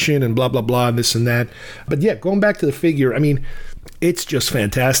police station and blah, blah, blah, and this and that. But yeah, going back to the figure, it's just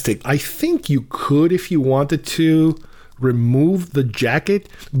fantastic. I think you could, if you wanted to, remove the jacket,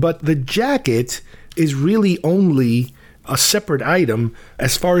 but the jacket is really only a separate item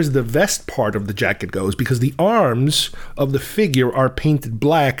as far as the vest part of the jacket goes, because the arms of the figure are painted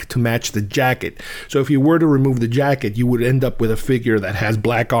black to match the jacket. So if you were to remove the jacket, you would end up with a figure that has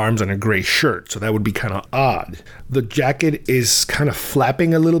black arms and a gray shirt. So that would be kind of odd. The jacket is kind of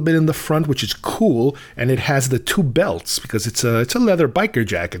flapping a little bit in the front, which is cool, and it has the 2 belts because it's a leather biker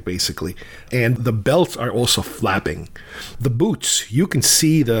jacket basically, and the belts are also flapping. The boots, you can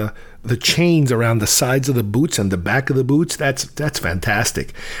see the the chains around the sides of the boots and the back of the boots, that's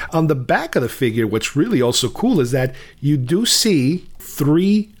fantastic. On the back of the figure, what's really also cool is that you do see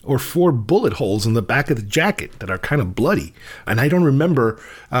 3 or 4 bullet holes in the back of the jacket that are kind of bloody. And I don't remember,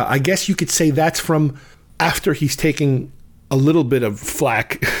 I guess you could say that's from after he's taking a little bit of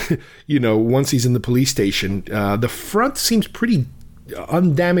flack, once he's in the police station. The front seems pretty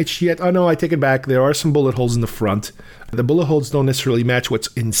undamaged yet. Oh no, I take it back. There are some bullet holes in the front. The bullet holes don't necessarily match what's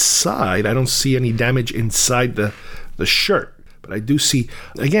inside. I don't see any damage inside the shirt. But I do see,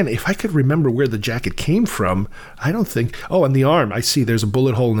 again, if I could remember where the jacket came from, I don't think... Oh, on the arm. I see there's a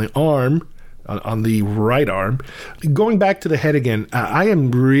bullet hole in the arm, on the right arm. Going back to the head again, I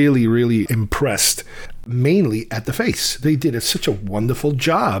am really, really impressed, mainly at the face. They did such a wonderful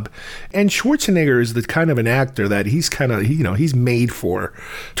job. And Schwarzenegger is the kind of an actor that he's kind of, he's made for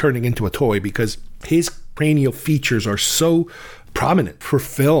turning into a toy because his cranial features are so prominent for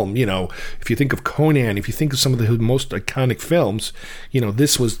film. If you think of Conan, if you think of some of the most iconic films,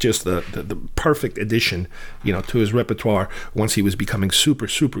 this was just the perfect addition, to his repertoire once he was becoming super,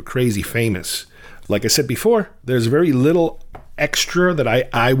 super crazy famous. Like I said before, there's very little extra that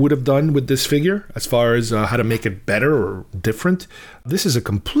I would have done with this figure as far as how to make it better or different. This is a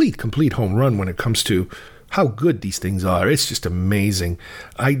complete home run when it comes to how good these things are. It's just amazing.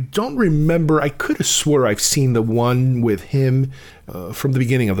 I don't remember. I could have swore I've seen the one with him from the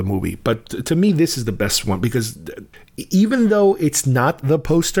beginning of the movie. But to me, this is the best one because even though it's not the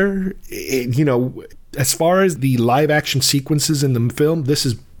poster, as far as the live action sequences in the film, this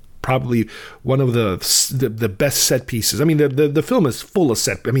is probably one of the best set pieces. I mean, the film is full of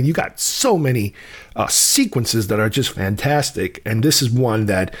set. I mean, you got so many sequences that are just fantastic, and this is one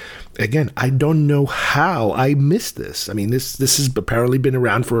that, again, I don't know how I missed this. I mean, this has apparently been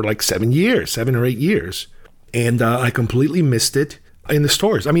around for like 7 or 8 years, and I completely missed it in the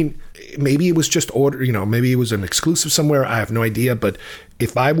stores. I mean, maybe it was just ordered, maybe it was an exclusive somewhere. I have no idea, but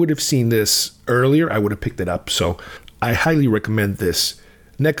if I would have seen this earlier, I would have picked it up. So I highly recommend this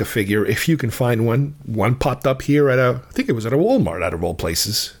NECA figure if you can find one. One popped up here I think it was at a Walmart out of all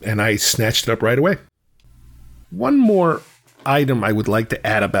places, and I snatched it up right away. One more item I would like to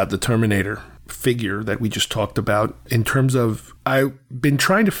add about the Terminator figure that we just talked about in terms of, I've been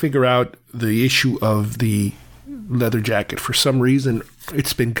trying to figure out the issue of the leather jacket. For some reason,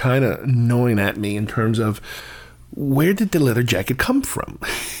 it's been kind of gnawing at me in terms of where did the leather jacket come from?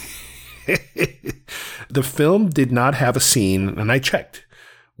 The film did not have a scene, and I checked,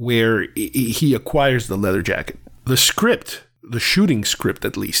 where he acquires the leather jacket. The script, the shooting script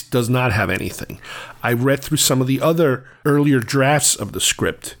at least, does not have anything. I read through some of the other earlier drafts of the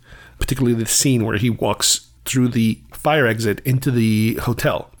script, particularly the scene where he walks through the fire exit into the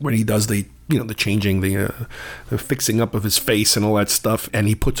hotel, where he does the changing, the fixing up of his face and all that stuff, and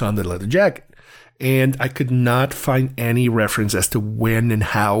he puts on the leather jacket. And I could not find any reference as to when and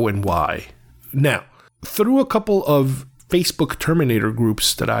how and why. Now, through a couple of Facebook Terminator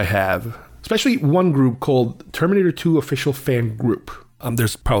groups that I have, especially one group called Terminator 2 Official Fan Group.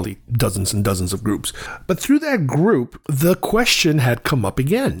 There's probably dozens and dozens of groups. But through that group, the question had come up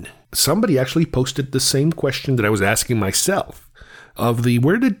again. Somebody actually posted the same question that I was asking myself of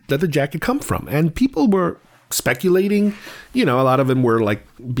where did the jacket come from? And people were speculating. A lot of them were like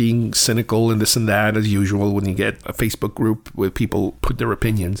being cynical and this and that, as usual when you get a Facebook group where people put their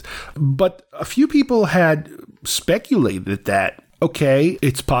opinions. But a few people had speculated that, okay,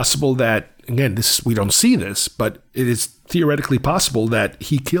 it's possible that, again, we don't see this, but it is theoretically possible that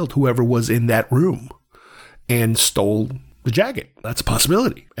he killed whoever was in that room and stole the jacket. That's a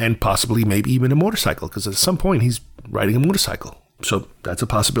possibility. And possibly maybe even a motorcycle, because at some point he's riding a motorcycle. So that's a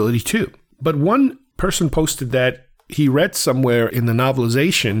possibility too. But one person posted that he read somewhere in the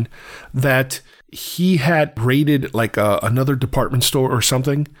novelization that he had raided like another department store or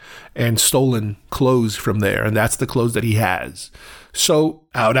something and stolen clothes from there. And that's the clothes that he has. So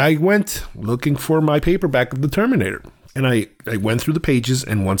out I went looking for my paperback of the Terminator. And I went through the pages,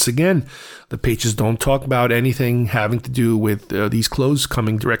 and once again, the pages don't talk about anything having to do with these clothes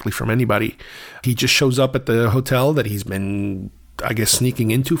coming directly from anybody. He just shows up at the hotel that he's been, I guess,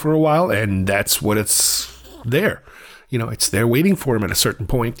 sneaking into for a while, and that's what it's there. It's there waiting for him at a certain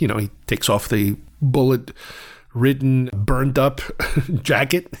point. He takes off the bullet-ridden, burned-up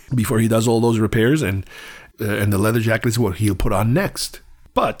jacket before he does all those repairs, and the leather jacket is what he'll put on next.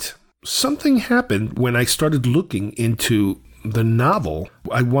 But something happened when I started looking into the novel.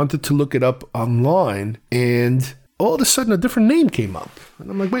 I wanted to look it up online, and all of a sudden a different name came up. And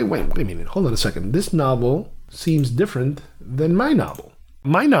I'm like, wait a minute, hold on a second. This novel seems different than my novel.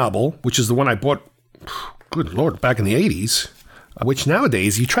 My novel, which is the one I bought, good Lord, back in the 80s, which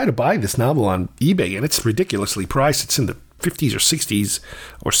nowadays you try to buy this novel on eBay and it's ridiculously priced. It's in the 50s or 60s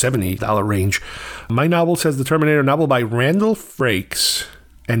or $70 range. My novel says The Terminator, novel by Randall Frakes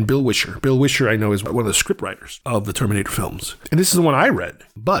and Bill Wisher. Bill Wisher, I know, is one of the scriptwriters of the Terminator films. And this is the one I read.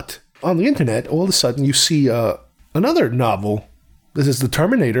 But on the internet, all of a sudden you see another novel. This is The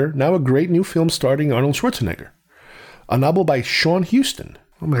Terminator, now a great new film starring Arnold Schwarzenegger. A novel by Sean Houston.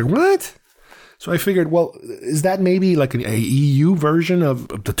 I'm like, what? So I figured, well, is that maybe like an EU version of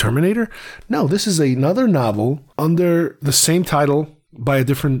The Terminator? No, this is another novel under the same title by a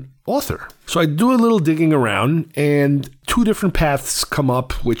different author. So I do a little digging around, and two different paths come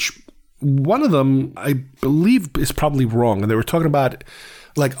up, which one of them I believe is probably wrong. And they were talking about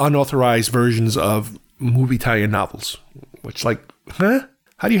like unauthorized versions of movie tie-in novels, which like, huh?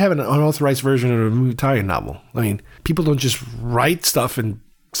 How do you have an unauthorized version of a movie tie-in novel? I mean, people don't just write stuff and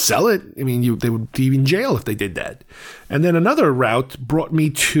sell it. I mean, they would be in jail if they did that. And then another route brought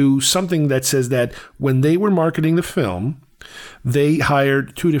me to something that says that when they were marketing the film, they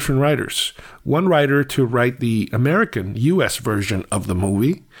hired two different writers. One writer to write the American, U.S. version of the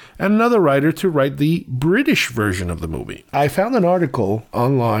movie, and another writer to write the British version of the movie. I found an article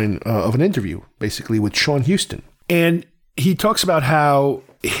online of an interview, basically, with Sean Houston. And he talks about how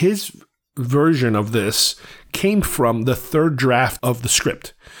his version of this came from the third draft of the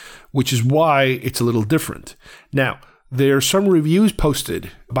script, which is why it's a little different. Now, there are some reviews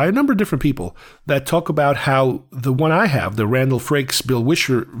posted by a number of different people that talk about how the one I have, the Randall Frakes, Bill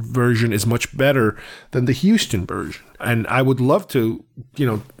Wisher version, is much better than the Houston version. And I would love to,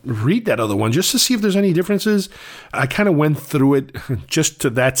 read that other one just to see if there's any differences. I kind of went through it just to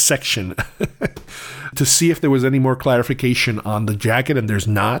that section to see if there was any more clarification on the jacket, and there's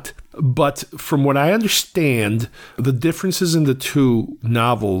not. But from what I understand, the differences in the two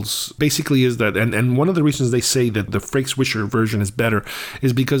novels basically is that, and one of the reasons they say that the Frakes-Wisher version is better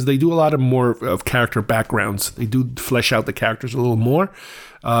is because they do a lot of more of character backgrounds. They do flesh out the characters a little more.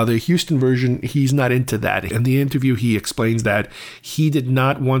 The Houston version, he's not into that. In the interview, he explains that he did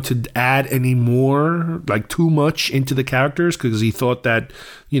not want to add any more, like too much into the characters, because he thought that,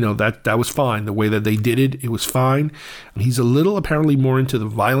 that was fine. The way that they did it, it was fine. And he's a little apparently more into the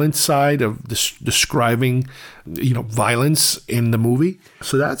violence side of describing, violence in the movie.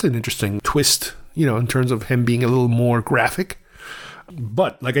 So that's an interesting twist, in terms of him being a little more graphic.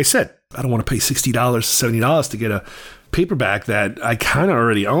 But like I said, I don't want to pay $60, $70 to get a paperback that I kind of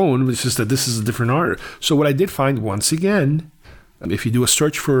already own. It's just that this is a different art. So what I did find, once again, if you do a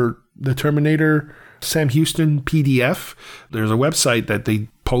search for the Terminator Sam Houston PDF, there's a website that they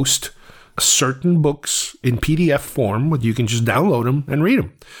post certain books in PDF form where you can just download them and read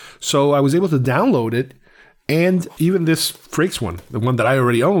them. So I was able to download it, and even this Frakes one, the one that I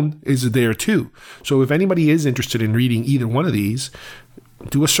already own, is there too. So if anybody is interested in reading either one of these,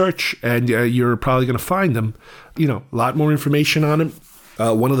 do a search, and you're probably going to find them. A lot more information on them.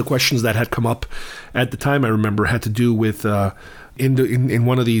 One of the questions that had come up at the time, I remember, had to do with in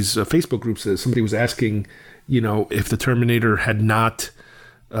one of these Facebook groups that somebody was asking, if the Terminator had not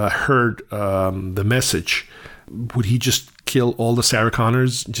heard the message, would he just kill all the Sarah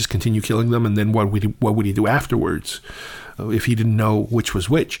Connors, just continue killing them, and then what would he do afterwards? If he didn't know which was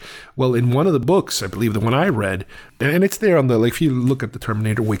which. Well, in one of the books, I believe the one I read, and it's there on if you look at the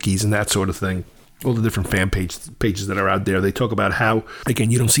Terminator wikis and that sort of thing, all the different fan pages that are out there, they talk about how, again,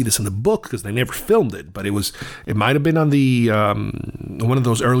 you don't see this in the book because they never filmed it, but it might have been on the one of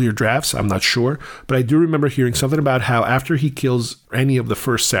those earlier drafts, I'm not sure, but I do remember hearing something about how after he kills any of the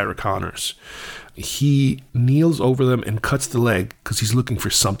first Sarah Connors, he kneels over them and cuts the leg because he's looking for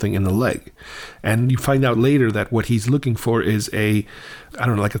something in the leg. And you find out later that what he's looking for is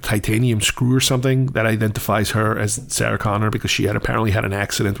like a titanium screw or something that identifies her as Sarah Connor, because she had apparently had an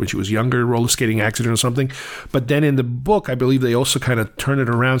accident when she was younger, roller skating accident or something. But then in the book, I believe they also kind of turn it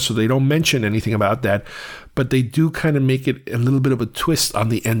around so they don't mention anything about that. But they do kind of make it a little bit of a twist on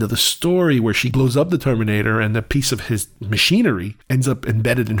the end of the story where she blows up the Terminator and a piece of his machinery ends up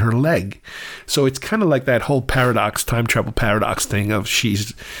embedded in her leg. So it's kind of like that whole paradox, time travel paradox thing of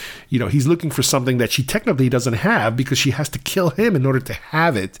he's looking for something that she technically doesn't have because she has to kill him in order to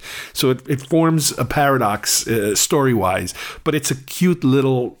have it. So it forms a paradox story-wise, but it's a cute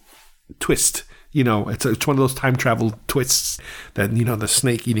little twist. It's one of those time travel twists that, the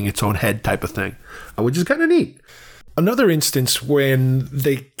snake eating its own head type of thing, which is kind of neat. Another instance when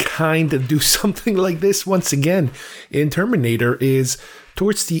they kind of do something like this once again in Terminator is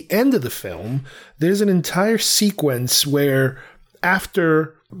towards the end of the film. There's an entire sequence where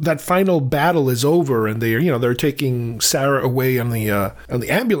after that final battle is over and they're taking Sarah away on the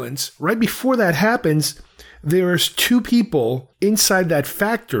ambulance, right before that happens, there's two people inside that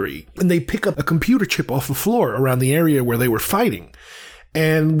factory, and they pick up a computer chip off the floor around the area where they were fighting.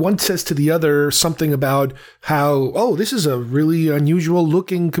 And one says to the other something about how, oh, this is a really unusual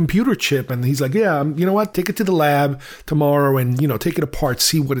looking computer chip. And he's like, yeah, you know what? Take it to the lab tomorrow and, take it apart,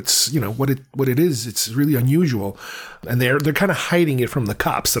 see what it's, what it is. It's really unusual. And they're kind of hiding it from the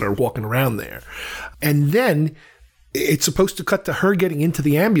cops that are walking around there. And then it's supposed to cut to her getting into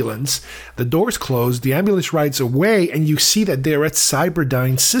the ambulance. The door's closed. The ambulance rides away, and you see that they're at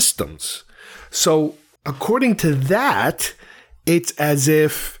Cyberdyne Systems. So according to that, it's as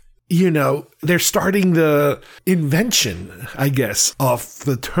if, they're starting the invention, I guess, of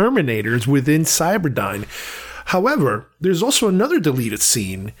the Terminators within Cyberdyne. However, there's also another deleted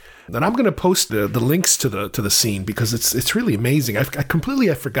scene, and I'm going to post the links to the scene because it's really amazing. I've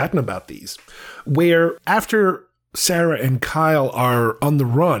forgotten about these, where after Sarah and Kyle are on the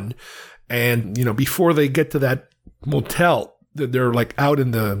run, and before they get to that motel, they're like out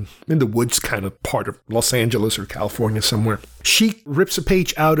in the woods kind of part of Los Angeles or California somewhere. She rips a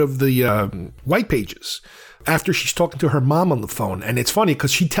page out of the white pages after she's talking to her mom on the phone. And it's funny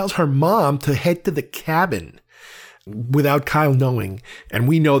because she tells her mom to head to the cabin without Kyle knowing. And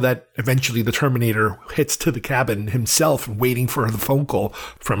we know that eventually the Terminator heads to the cabin himself, waiting for the phone call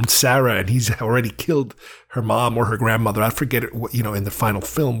from Sarah. And he's already killed her mom or her grandmother. I forget it, in the final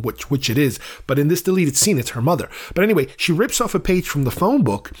film, which it is. But in this deleted scene, it's her mother. But anyway, she rips off a page from the phone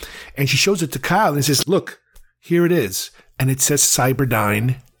book and she shows it to Kyle and says, look, here it is. And it says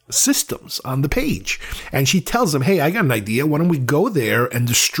Cyberdyne Systems on the page. And she tells him, hey, I got an idea. Why don't we go there and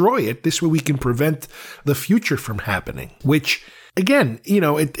destroy it? This way we can prevent the future from happening. Which, again,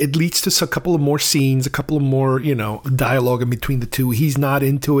 it leads to a couple of more scenes, a couple of more, dialogue in between the two. He's not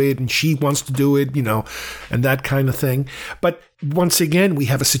into it and she wants to do it, and that kind of thing. But once again, we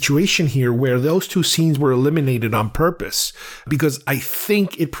have a situation here where those two scenes were eliminated on purpose because I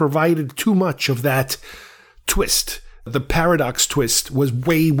think it provided too much of that twist. The paradox twist was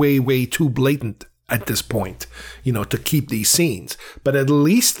way, way, way too blatant at this point, to keep these scenes. But at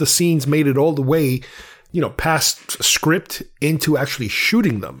least the scenes made it all the way, past script into actually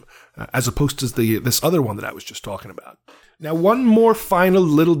shooting them, as opposed to this other one that I was just talking about. Now, one more final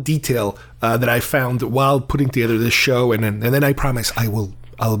little detail that I found while putting together this show, and then I promise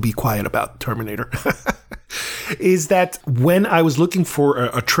I'll be quiet about Terminator, is that when I was looking for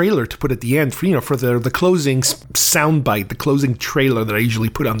a trailer to put at the end for the closing soundbite, the closing trailer that I usually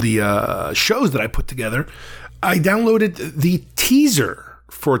put on the shows that I put together, I downloaded the teaser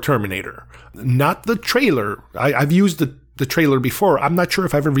for Terminator, not the trailer. I've used the trailer before. I'm not sure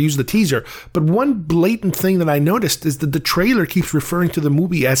if I've ever used the teaser, but one blatant thing that I noticed is that the trailer keeps referring to the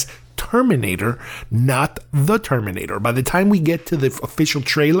movie as Terminator, not The Terminator. By the time we get to the official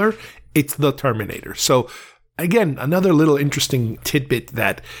trailer, it's The Terminator. So again, another little interesting tidbit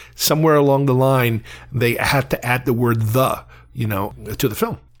that somewhere along the line, they had to add the word the, to the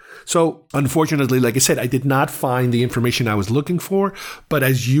film. So unfortunately, like I said, I did not find the information I was looking for, but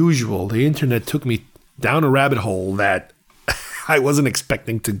as usual, the internet took me down a rabbit hole that I wasn't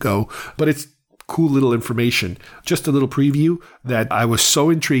expecting to go, but it's cool little information. Just a little preview that I was so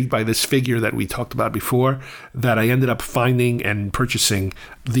intrigued by this figure that we talked about before that I ended up finding and purchasing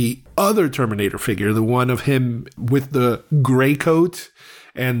the other Terminator figure, the one of him with the gray coat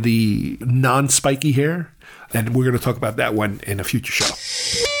and the non-spiky hair. And we're going to talk about that one in a future show.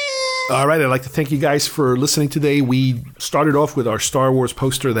 All right, I'd like to thank you guys for listening today. We started off with our Star Wars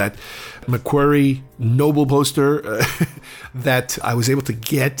poster, that McQuarrie Noble poster that I was able to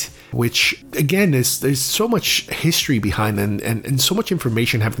get, which, again, there's so much history behind and so much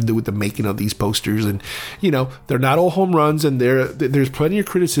information having to do with the making of these posters. And, they're not all home runs, and there's plenty of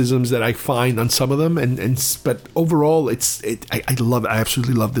criticisms that I find on some of them. But overall, I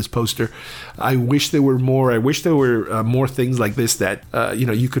absolutely love this poster. I wish there were more. I wish there were more things like this that,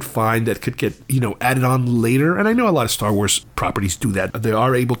 you could find that could get, added on later. And I know a lot of Star Wars properties do that. They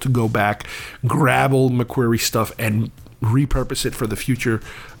are able to go back, grab old McQuarrie stuff and repurpose it for the future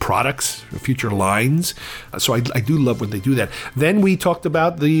products, future lines. So I do love when they do that. Then we talked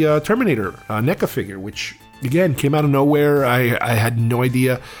about the Terminator NECA figure, which again came out of nowhere. I had no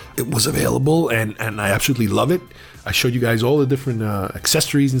idea it was available, and I absolutely love it. I showed you guys all the different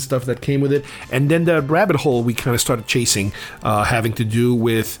accessories and stuff that came with it. And then the rabbit hole we kind of started chasing, having to do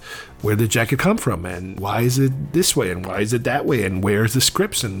with where did the jacket come from, and why is it this way, and why is it that way, and where's the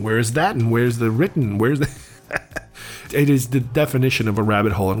scripts, and where's that, and where's the written, where's the... It is the definition of a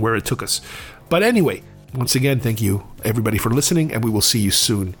rabbit hole and where it took us. But anyway, once again, thank you, everybody, for listening, and we will see you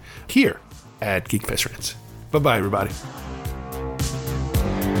soon here at GeekFest Rants. Bye-bye, everybody.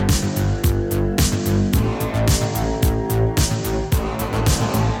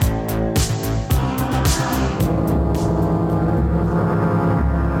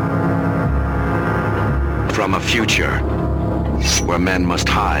 future, where men must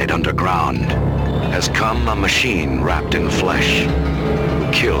hide underground, has come a machine wrapped in flesh,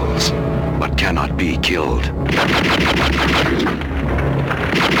 who kills but cannot be killed.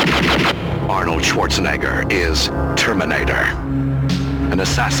 Arnold Schwarzenegger is Terminator, an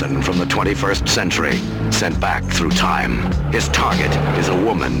assassin from the 21st century, sent back through time. His target is a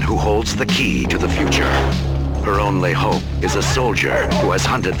woman who holds the key to the future. Her only hope is a soldier who has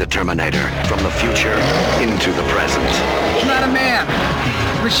hunted the Terminator from the future into the present. It's not a man.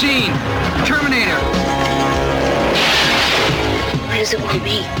 Machine. Terminator. What does it want to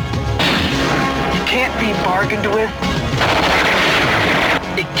be? It can't be bargained with.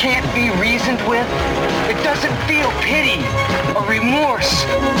 It can't be reasoned with. It doesn't feel pity or remorse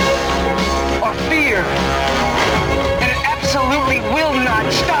or fear. And it absolutely will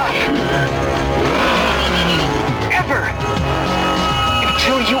not stop. Ever.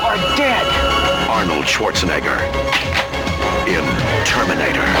 Until you are dead. Arnold Schwarzenegger in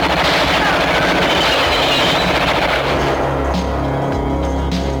Terminator.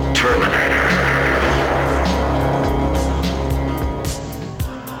 Terminator.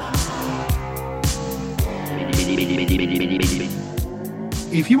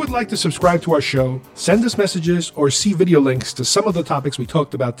 If you would like to subscribe to our show, send us messages, or see video links to some of the topics we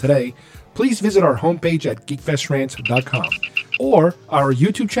talked about today, please visit our homepage at GeekFestRants.com or our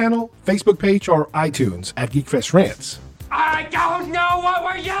YouTube channel, Facebook page, or iTunes at GeekFest Rants. I don't know what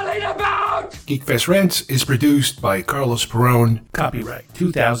we're yelling about! GeekFest Rants is produced by Carlos Perone, copyright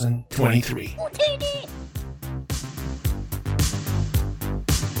 2023.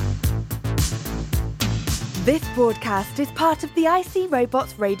 This broadcast is part of the IC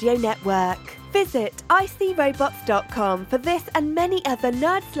Robots Radio Network. Visit icrobots.com for this and many other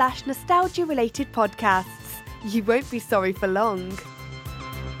nerd/nostalgia related podcasts. You won't be sorry for long.